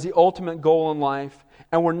as the ultimate goal in life.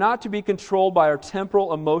 And we're not to be controlled by our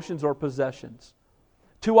temporal emotions or possessions.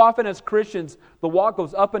 Too often as Christians, the walk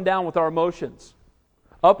goes up and down with our emotions.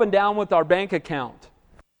 Up and down with our bank account.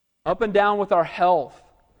 Up and down with our health.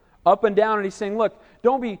 Up and down, and He's saying, look,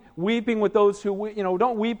 don't be weeping with those who,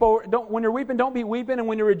 don't weep over, when you're weeping, don't be weeping, and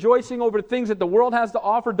when you're rejoicing over things that the world has to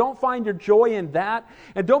offer, don't find your joy in that,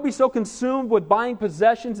 and don't be so consumed with buying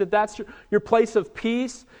possessions that that's your place of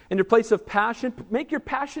peace and your place of passion. Make your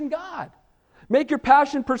passion God. Make your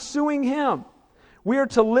passion pursuing Him. We are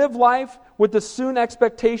to live life with the soon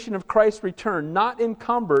expectation of Christ's return, not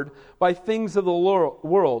encumbered by things of the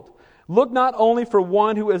world. Look not only for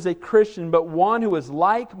one who is a Christian, but one who is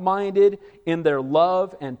like-minded in their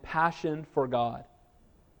love and passion for God.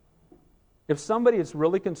 If somebody is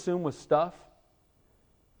really consumed with stuff,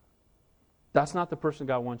 that's not the person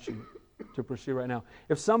God wants you to pursue right now.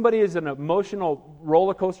 If somebody is an emotional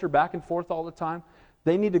roller coaster back and forth all the time,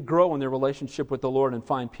 they need to grow in their relationship with the Lord and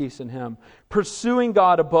find peace in Him. Pursuing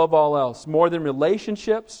God above all else, more than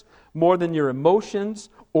relationships, more than your emotions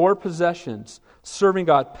or possessions. Serving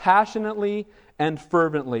God passionately and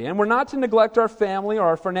fervently. And we're not to neglect our family or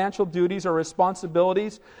our financial duties or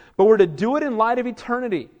responsibilities, but we're to do it in light of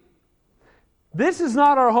eternity. This is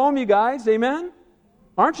not our home, you guys. Amen?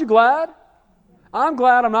 Aren't you glad? I'm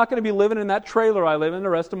glad I'm not going to be living in that trailer I live in the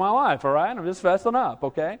rest of my life, all right? I'm just fessing up,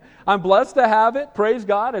 okay? I'm blessed to have it. Praise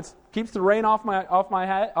God. It keeps the rain off my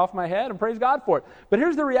head, and praise God for it. But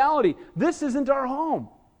here's the reality. This isn't our home.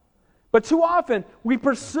 But too often, we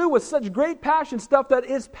pursue with such great passion stuff that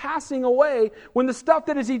is passing away when the stuff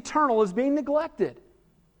that is eternal is being neglected.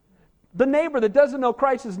 The neighbor that doesn't know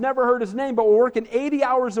Christ has never heard His name, but we're working 80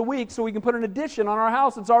 hours a week so we can put an addition on our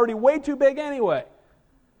house that's already way too big anyway.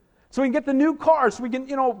 So we can get the new car, so we can,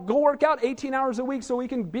 go work out 18 hours a week so we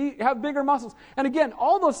can have bigger muscles. And again,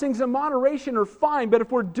 all those things in moderation are fine, but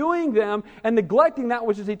if we're doing them and neglecting that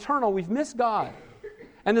which is eternal, we've missed God.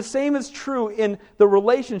 And the same is true in the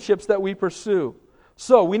relationships that we pursue.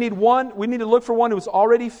 So we need to look for one who is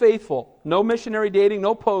already faithful. No missionary dating,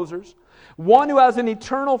 no posers. One who has an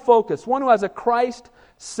eternal focus, one who has a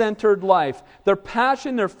Christ-centered life. Their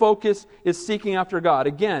passion, their focus is seeking after God.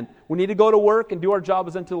 Again, we need to go to work and do our job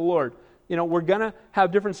as unto the Lord. We're going to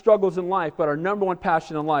have different struggles in life, but our number one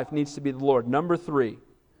passion in life needs to be the Lord. Number 3,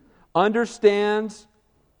 understands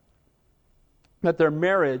that their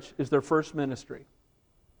marriage is their first ministry.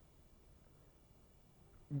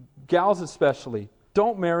 Gals especially,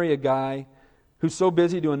 don't marry a guy who's so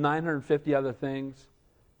busy doing 950 other things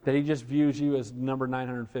that he just views you as number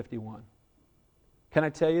 951. Can I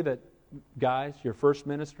tell you that, guys, your first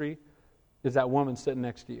ministry is that woman sitting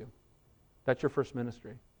next to you. That's your first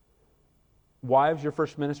ministry. Wives, your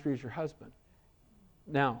first ministry is your husband.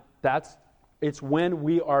 Now, it's when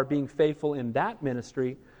we are being faithful in that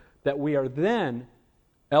ministry that we are then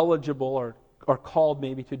eligible or called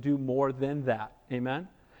maybe to do more than that. Amen?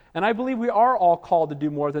 And I believe we are all called to do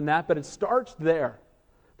more than that, but it starts there.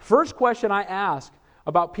 First question I ask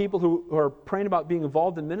about people who are praying about being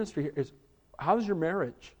involved in ministry here is, how's your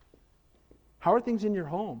marriage? How are things in your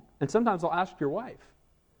home? And sometimes I'll ask your wife,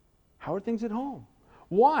 how are things at home?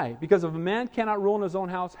 Why? Because if a man cannot rule in his own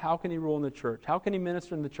house, how can he rule in the church? How can he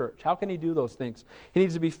minister in the church? How can he do those things? He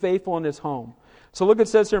needs to be faithful in his home. So look, it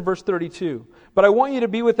says here in verse 32, but I want you to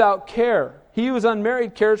be without care. He who is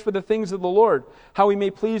unmarried cares for the things of the Lord, how he may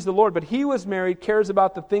please the Lord. But he who is married cares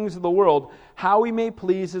about the things of the world, how he may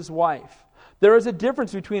please his wife. There is a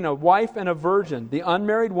difference between a wife and a virgin. The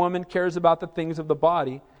unmarried woman cares about the things of the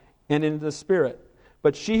body and in the spirit.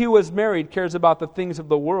 But she who is married cares about the things of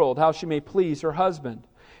the world, how she may please her husband.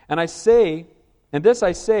 And this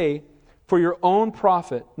I say, for your own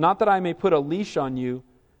profit, not that I may put a leash on you,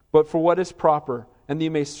 but for what is proper, and that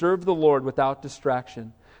you may serve the Lord without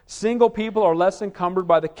distraction. Single people are less encumbered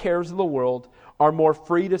by the cares of the world, are more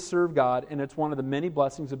free to serve God, and it's one of the many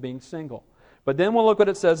blessings of being single. But then we'll look what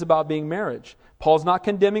it says about being marriage. Paul's not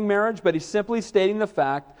condemning marriage, but he's simply stating the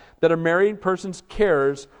fact that a married person's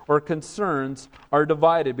cares or concerns are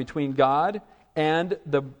divided between God and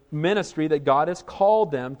the ministry that God has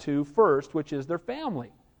called them to first, which is their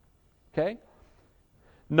family. Okay?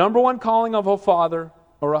 Number one calling of a father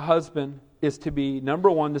or a husband is to be,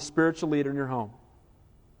 number one, the spiritual leader in your home.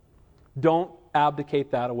 Don't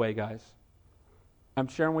abdicate that away, guys. I'm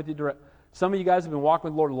sharing with you direct. Some of you guys have been walking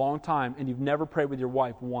with the Lord a long time and you've never prayed with your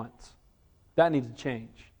wife once. That needs to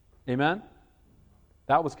change. Amen?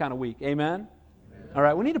 That was kind of weak. Amen? All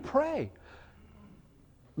right, we need to pray.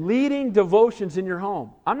 Leading devotions in your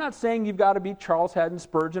home. I'm not saying you've got to be Charles Haddon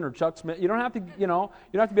Spurgeon or Chuck Smith. You don't have to, you don't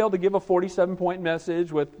have to be able to give a 47-point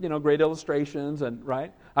message with, great illustrations and,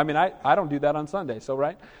 right? I mean, I don't do that on Sunday, so,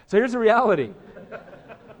 right? So here's the reality.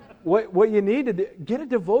 What you need to do, get a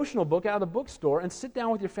devotional book out of the bookstore and sit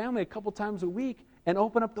down with your family a couple times a week and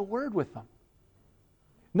open up the Word with them.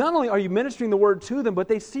 Not only are you ministering the Word to them, but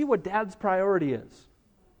they see what Dad's priority is.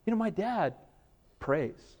 My dad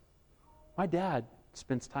prays. My dad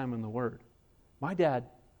spends time in the Word. My dad's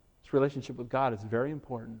relationship with God is very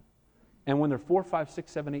important. And when they're 4, 5,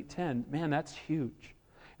 6, 7, 8, 10, man, that's huge.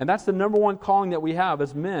 And that's the number one calling that we have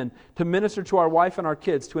as men, to minister to our wife and our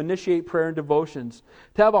kids, to initiate prayer and devotions,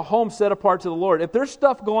 to have a home set apart to the Lord. If there's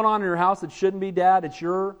stuff going on in your house that shouldn't be, Dad,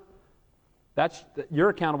 you're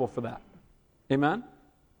accountable for that. Amen?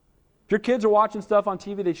 If your kids are watching stuff on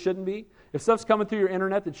TV they shouldn't be, if stuff's coming through your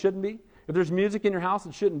internet that shouldn't be, if there's music in your house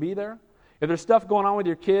that shouldn't be there, If there's stuff going on with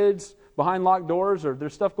your kids behind locked doors, or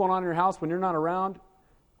there's stuff going on in your house when you're not around,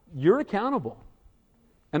 you're accountable.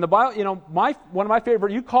 And the Bible, one of my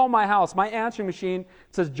favorite, you call my house, my answering machine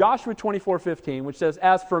says Joshua 24:15, which says,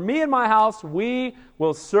 as for me and my house, we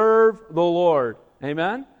will serve the Lord.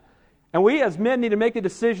 Amen? And we as men need to make a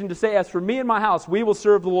decision to say, as for me and my house, we will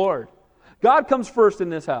serve the Lord. God comes first in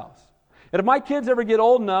this house. And if my kids ever get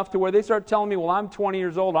old enough to where they start telling me, well, I'm 20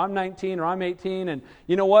 years old, I'm 19, or I'm 18, and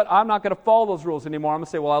you know what, I'm not going to follow those rules anymore. I'm going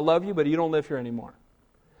to say, well, I love you, but you don't live here anymore.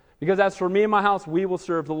 Because as for me and my house, we will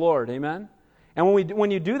serve the Lord. Amen? And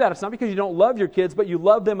when you do that, it's not because you don't love your kids, but you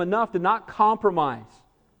love them enough to not compromise.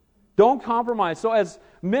 Don't compromise. So as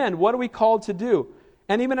men, what are we called to do?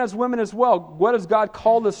 And even as women as well, what has God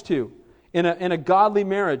called us to in a godly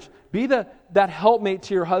marriage? Be that helpmate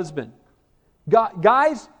to your husband.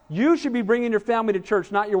 Guys, you should be bringing your family to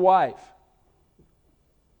church, not your wife.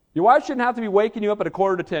 Your wife shouldn't have to be waking you up at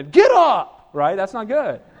 9:45. Get up! Right? That's not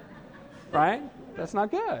good. Right? That's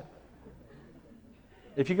not good.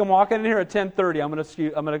 If you come walking in here at 10:30, I'm going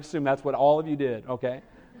to assume that's what all of you did, okay?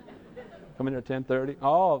 Come in here at 10:30.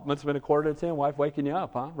 Oh, it must have been 9:45, wife waking you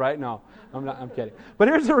up, huh? Right? No, I'm kidding. But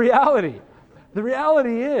here's the reality. The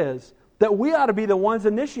reality is that we ought to be the ones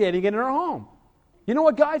initiating it in our home. You know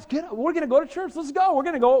what, guys? Get up. We're going to go to church. Let's go. We're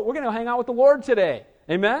going to hang out with the Lord today.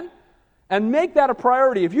 Amen? And make that a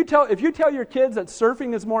priority. If you tell your kids that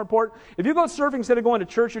surfing is more important, if you go surfing instead of going to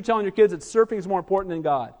church, you're telling your kids that surfing is more important than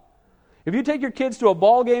God. If you take your kids to a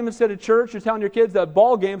ball game instead of church, you're telling your kids that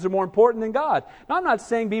ball games are more important than God. Now, I'm not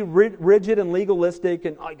saying be rigid and legalistic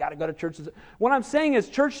and, you got to go to church. What I'm saying is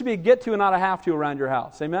church should be a get to and not a have to around your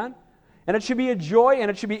house. Amen? And it should be a joy,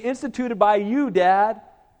 and it should be instituted by you, Dad.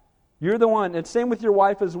 You're the one. And same with your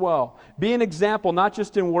wife as well. Be an example, not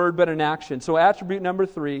just in word, but in action. So attribute number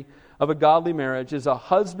 3 of a godly marriage is a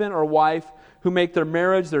husband or wife who make their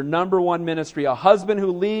marriage their number one ministry. A husband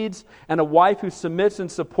who leads and a wife who submits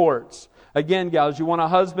and supports. Again, gals, you want a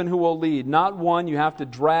husband who will lead, not one you have to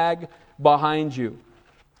drag behind you.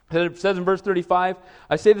 It says in verse 35,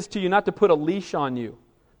 I say this to you not to put a leash on you.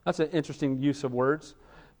 That's an interesting use of words.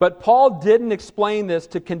 But Paul didn't explain this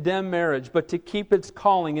to condemn marriage, but to keep its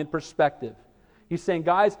calling in perspective. He's saying,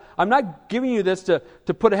 guys, I'm not giving you this to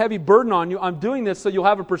put a heavy burden on you. I'm doing this so you'll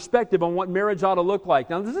have a perspective on what marriage ought to look like.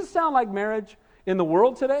 Now, does this sound like marriage in the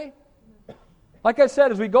world today? Like I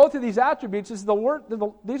said, as we go through these attributes,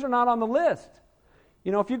 these are not on the list.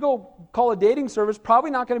 You know, if you go call a dating service, probably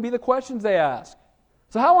not going to be the questions they ask.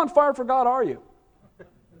 So how on fire for God are you?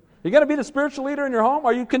 You going to be the spiritual leader in your home?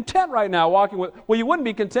 Are you content right now walking with... Well, you wouldn't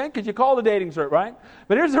be content because you call the dating service, right?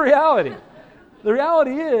 But here's the reality. The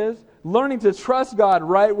reality is learning to trust God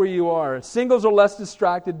right where you are. Singles are less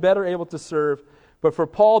distracted, better able to serve. But for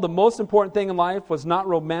Paul, the most important thing in life was not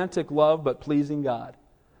romantic love, but pleasing God.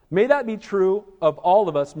 May that be true of all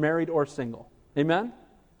of us, married or single. Amen?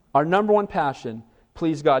 Our number one passion,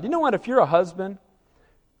 please God. You know what? If you're a husband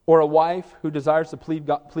or a wife who desires to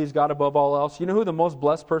please God above all else, you know who the most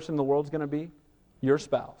blessed person in the world is going to be? Your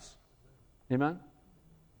spouse. Amen?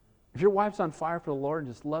 If your wife's on fire for the Lord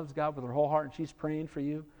and just loves God with her whole heart and she's praying for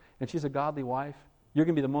you and she's a godly wife, you're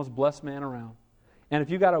going to be the most blessed man around. And if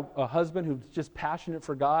you got a husband who's just passionate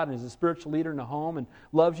for God and is a spiritual leader in the home and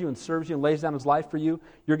loves you and serves you and lays down his life for you,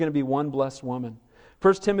 you're going to be one blessed woman.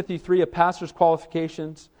 1 Timothy 3, a pastor's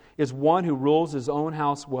qualifications is one who rules his own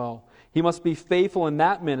house well. He must be faithful in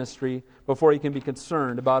that ministry before he can be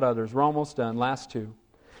concerned about others. We're almost done. Last 2.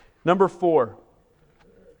 Number 4,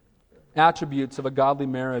 attributes of a godly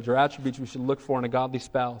marriage, or attributes we should look for in a godly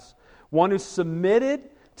spouse. One who's submitted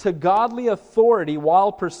to godly authority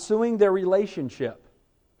while pursuing their relationship.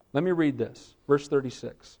 Let me read this. Verse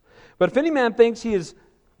 36. But if any man thinks he is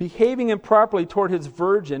behaving improperly toward his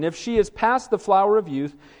virgin, if she is past the flower of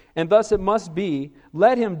youth, and thus it must be,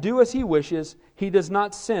 let him do as he wishes. He does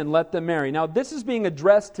not sin, let them marry. Now this is being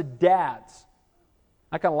addressed to dads.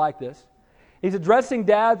 I kind of like this. He's addressing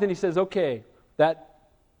dads and he says, okay, that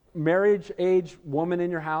marriage age woman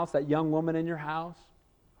in your house, that young woman in your house,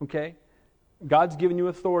 okay, God's given you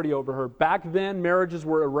authority over her. Back then, marriages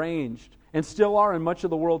were arranged and still are in much of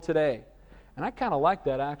the world today. And I kind of like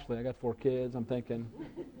that, actually. I got 4 kids. I'm thinking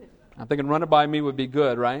run it by me would be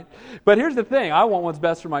good, right? But here's the thing. I want what's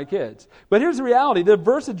best for my kids. But here's the reality. The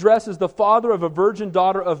verse addresses the father of a virgin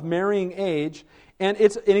daughter of marrying age, and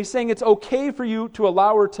he's saying it's okay for you to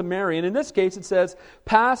allow her to marry. And in this case, it says,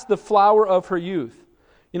 past the flower of her youth.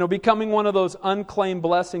 You know, becoming one of those unclaimed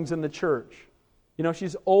blessings in the church. You know,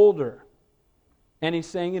 she's older. And he's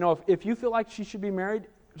saying, you know, if you feel like she should be married,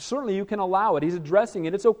 certainly you can allow it. He's addressing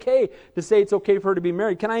it. It's okay to say it's okay for her to be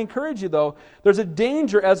married. Can I encourage you, though, there's a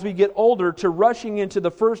danger as we get older to rushing into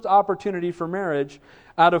the first opportunity for marriage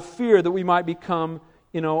out of fear that we might become,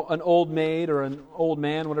 an old maid or an old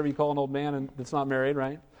man, whatever you call an old man that's not married,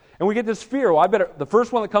 right? And we get this fear, the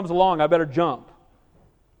first one that comes along, I better jump.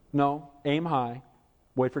 No, aim high,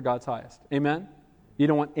 wait for God's highest. Amen? You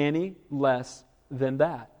don't want any less than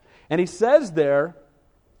that. And he says there,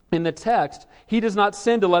 in the text, he does not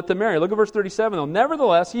sin to let them marry. Look at verse 37, though.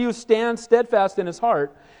 Nevertheless, he who stands steadfast in his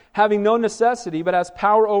heart, having no necessity, but has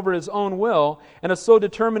power over his own will, and is so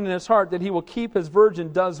determined in his heart that he will keep his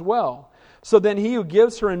virgin, does well. So then he who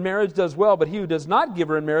gives her in marriage does well, but he who does not give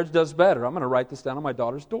her in marriage does better. I'm going to write this down on my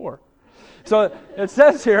daughter's door. So it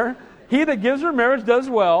says here, he that gives her in marriage does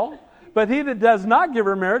well, but he that does not give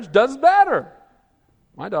her in marriage does better.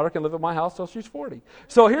 My daughter can live at my house till she's 40.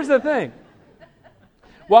 So here's the thing.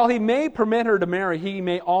 While he may permit her to marry, he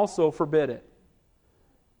may also forbid it.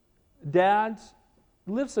 Dads,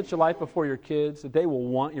 live such a life before your kids that they will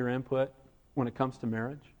want your input when it comes to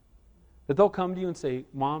marriage. That they'll come to you and say,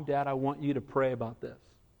 Mom, Dad, I want you to pray about this.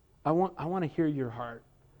 I want to hear your heart.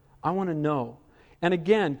 I want to know. And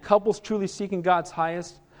again, couples truly seeking God's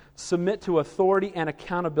highest submit to authority and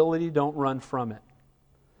accountability. Don't run from it.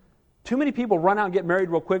 Too many people run out and get married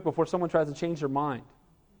real quick before someone tries to change their mind.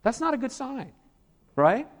 That's not a good sign.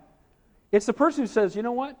 Right? It's the person who says, you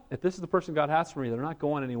know what? If this is the person God has for me, they're not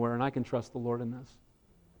going anywhere, and I can trust the Lord in this.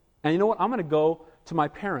 And you know what? I'm going to go to my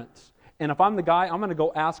parents. And if I'm the guy, I'm going to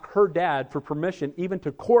go ask her dad for permission even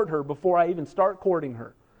to court her before I even start courting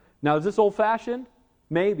her. Now, is this old-fashioned?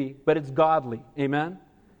 Maybe, but it's godly. Amen?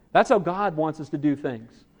 That's how God wants us to do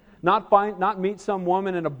things. Not meet some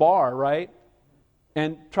woman in a bar, right?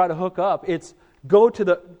 And try to hook up. It's go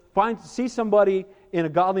to see somebody in a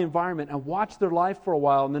godly environment and watch their life for a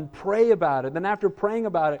while and then pray about it. Then after praying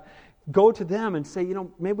about it, go to them and say,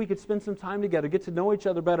 maybe we could spend some time together, get to know each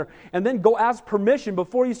other better. And then go ask permission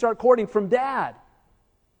before you start courting from Dad.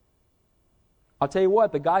 I'll tell you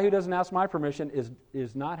what, the guy who doesn't ask my permission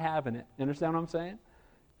is not having it. You understand what I'm saying?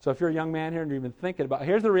 So if you're a young man here and you're even thinking about it,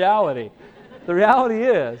 here's the reality. The reality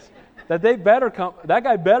is that that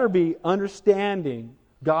guy better be understanding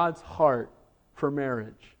God's heart for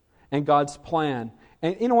marriage and God's plan.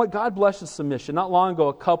 And you know what? God blesses submission. Not long ago,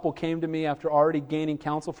 a couple came to me after already gaining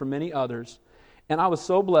counsel from many others, and I was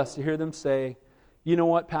so blessed to hear them say, you know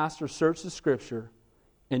what, Pastor, search the Scripture,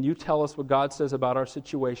 and you tell us what God says about our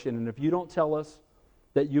situation, and if you don't tell us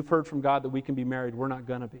that you've heard from God that we can be married, we're not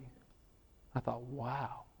going to be. I thought,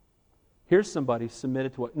 wow. Here's somebody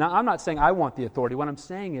submitted to it. Now, I'm not saying I want the authority. What I'm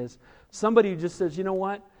saying is somebody who just says, you know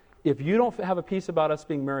what, if you don't have a peace about us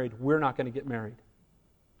being married, we're not going to get married.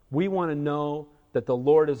 We want to know that the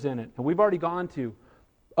Lord is in it. And we've already gone to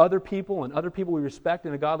other people we respect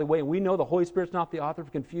in a godly way, and we know the Holy Spirit's not the author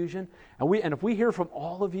of confusion. And if we hear from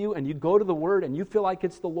all of you and you go to the Word and you feel like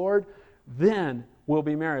it's the Lord, then we'll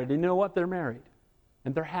be married. And you know what? They're married.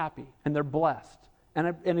 And they're happy. And they're blessed.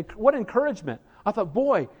 And what encouragement. I thought,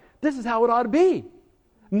 boy, this is how it ought to be.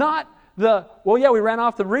 Not we ran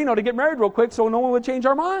off to Reno to get married real quick so no one would change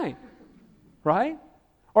our mind. Right?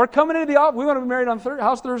 Or coming into the office, we want to be married on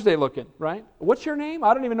how's Thursday looking, right? What's your name?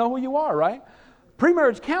 I don't even know who you are, right?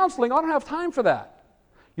 Pre-marriage counseling, I don't have time for that.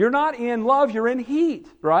 You're not in love, you're in heat,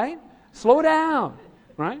 right? Slow down,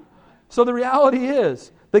 right? So the reality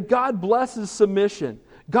is that God blesses submission.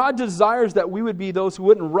 God desires that we would be those who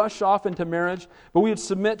wouldn't rush off into marriage, but we would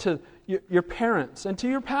submit to your parents and to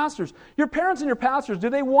your pastors. Your parents and your pastors, do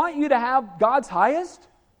they want you to have God's highest?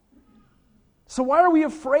 So why are we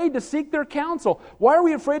afraid to seek their counsel? Why are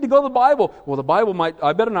we afraid to go to the Bible? Well, the Bible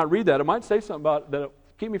I better not read that. It might say something about that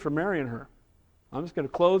keep me from marrying her. I'm just going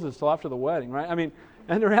to close this till after the wedding, right? I mean,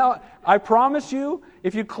 and the reality, I promise you,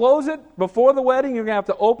 if you close it before the wedding, you're going to have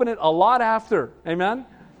to open it a lot after. Amen?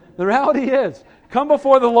 The reality is, come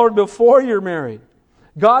before the Lord before you're married.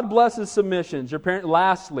 God blesses submissions.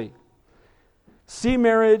 Lastly, see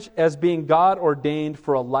marriage as being God ordained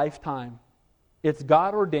for a lifetime. It's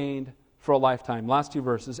God ordained for a lifetime. Last two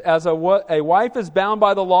verses. As a wife is bound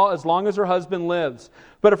by the law as long as her husband lives.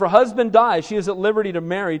 But if her husband dies, she is at liberty to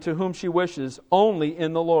marry to whom she wishes, only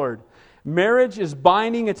in the Lord. Marriage is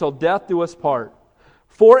binding until death do us part.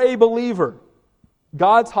 For a believer,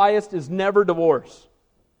 God's highest is never divorce.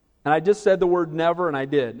 And I just said the word never, and I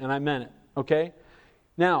did, and I meant it. Okay?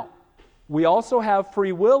 Now, we also have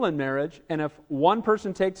free will in marriage, and if one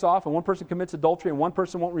person takes off and one person commits adultery and one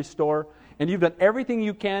person won't restore, and you've done everything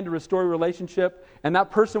you can to restore your relationship, and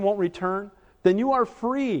that person won't return, then you are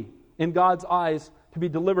free in God's eyes to be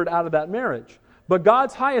delivered out of that marriage. But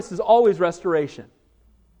God's highest is always restoration.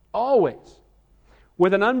 Always.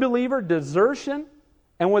 With an unbeliever, desertion,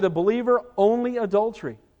 and with a believer, only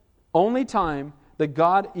adultery. Only time that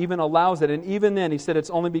God even allows it. And even then, he said it's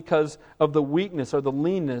only because of the weakness or the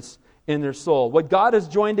leanness in their soul. What God has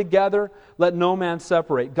joined together, let no man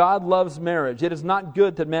separate. God loves marriage. It is not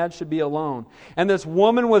good that man should be alone. And this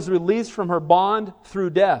woman was released from her bond through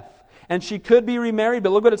death. And she could be remarried,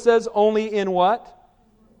 but look what it says, only in what?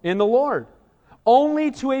 In the Lord. Only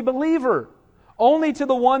to a believer. Only to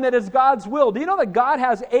the one that is God's will. Do you know that God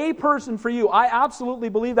has a person for you? I absolutely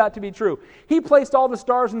believe that to be true. He placed all the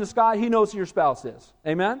stars in the sky. He knows who your spouse is.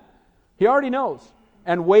 Amen? He already knows.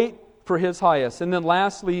 And wait for His highest. And then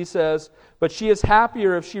lastly, he says, but she is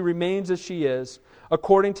happier if she remains as she is,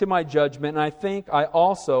 according to my judgment. And I think I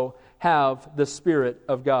also have the Spirit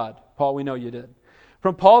of God. Paul, we know you did.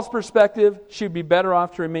 From Paul's perspective, she'd be better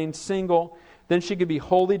off to remain single. Then she could be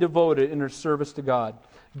wholly devoted in her service to God.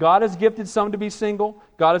 God has gifted some to be single.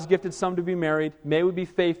 God has gifted some to be married. May we be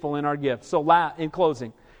faithful in our gifts. So in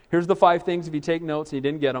closing, here's the 5 things if you take notes and you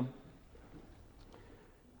didn't get them.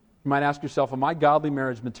 You might ask yourself, am I godly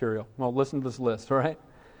marriage material? Well, listen to this list, all right?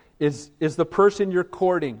 Is the person you're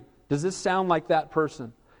courting, does this sound like that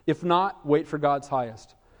person? If not, wait for God's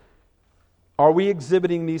highest. Are we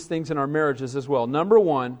exhibiting these things in our marriages as well? Number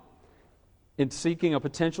 1, in seeking a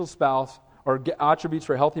potential spouse, or attributes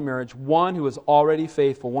for a healthy marriage, one who is already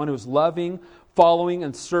faithful, one who is loving, following,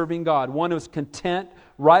 and serving God, one who is content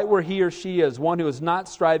right where he or she is, one who is not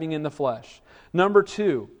striving in the flesh. Number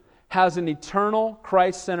 2, has an eternal,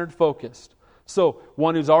 Christ-centered focus. So,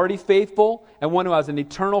 one who's already faithful and one who has an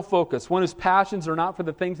eternal focus, one whose passions are not for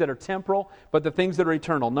the things that are temporal, but the things that are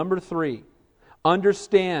eternal. Number 3,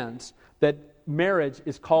 understands that marriage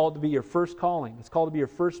is called to be your first calling. It's called to be your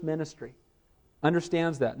first ministry.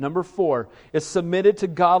 Understands that. Number 4, is submitted to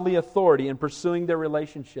godly authority in pursuing their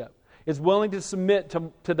relationship. Is willing to submit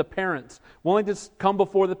to the parents. Willing to come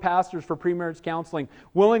before the pastors for pre-marriage counseling.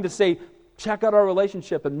 Willing to say, check out our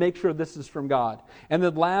relationship and make sure this is from God. And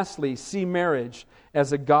then lastly, see marriage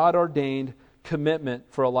as a God-ordained commitment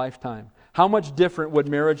for a lifetime. How much different would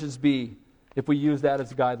marriages be if we use that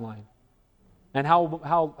as a guideline? And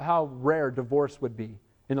how rare divorce would be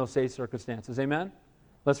in those same circumstances. Amen?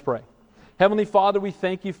 Let's pray. Heavenly Father, we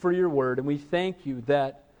thank you for your word, and we thank you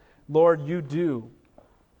that, Lord, you do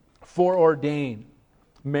foreordain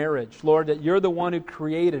marriage. Lord, that you're the one who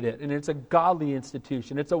created it, and it's a godly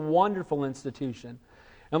institution. It's a wonderful institution.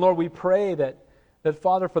 And Lord, we pray that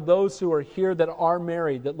Father, for those who are here that are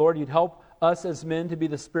married, that, Lord, you'd help us as men to be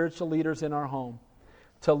the spiritual leaders in our home,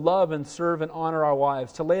 to love and serve and honor our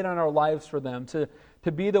wives, to lay down our lives for them, to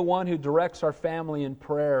be the one who directs our family in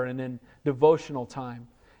prayer and in devotional time.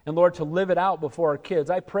 And Lord, to live it out before our kids.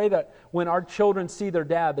 I pray that when our children see their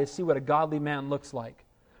dad, they see what a godly man looks like.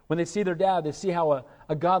 When they see their dad, they see how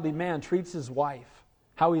a godly man treats his wife,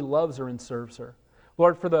 how he loves her and serves her.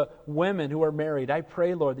 Lord, for the women who are married, I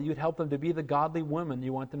pray, Lord, that you'd help them to be the godly woman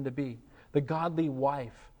you want them to be, the godly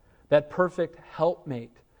wife, that perfect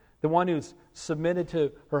helpmate, the one who's submitted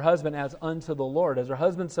to her husband as unto the Lord. As her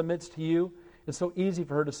husband submits to you, it's so easy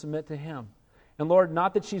for her to submit to him. And Lord,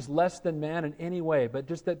 not that she's less than man in any way, but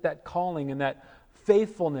just that calling and that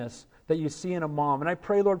faithfulness that you see in a mom. And I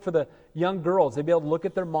pray, Lord, for the young girls, they'd be able to look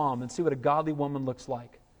at their mom and see what a godly woman looks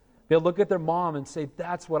like. Be able to look at their mom and say,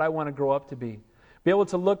 that's what I want to grow up to be. Be able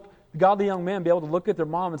to look, godly young men, be able to look at their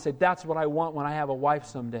mom and say, that's what I want when I have a wife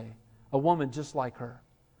someday. A woman just like her.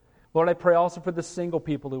 Lord, I pray also for the single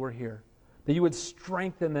people who are here, that you would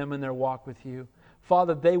strengthen them in their walk with you.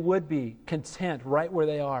 Father, they would be content right where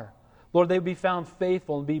they are. Lord, they would be found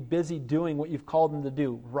faithful and be busy doing what you've called them to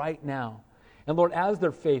do right now. And Lord, as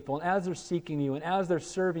they're faithful and as they're seeking you and as they're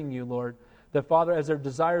serving you, Lord, that Father, as their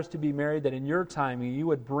desires to be married, that in your timing you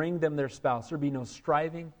would bring them their spouse. There'd be no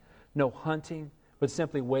striving, no hunting, but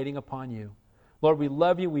simply waiting upon you. Lord, we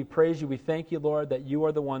love you, we praise you, we thank you, Lord, that you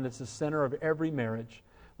are the one that's the center of every marriage.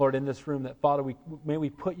 Lord, in this room, that Father, may we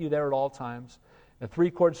put you there at all times. A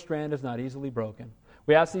 3-cord strand is not easily broken.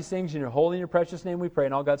 We ask these things in your holy and your precious name we pray.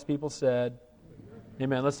 And all God's people said,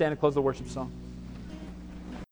 Amen. Let's stand and close the worship song.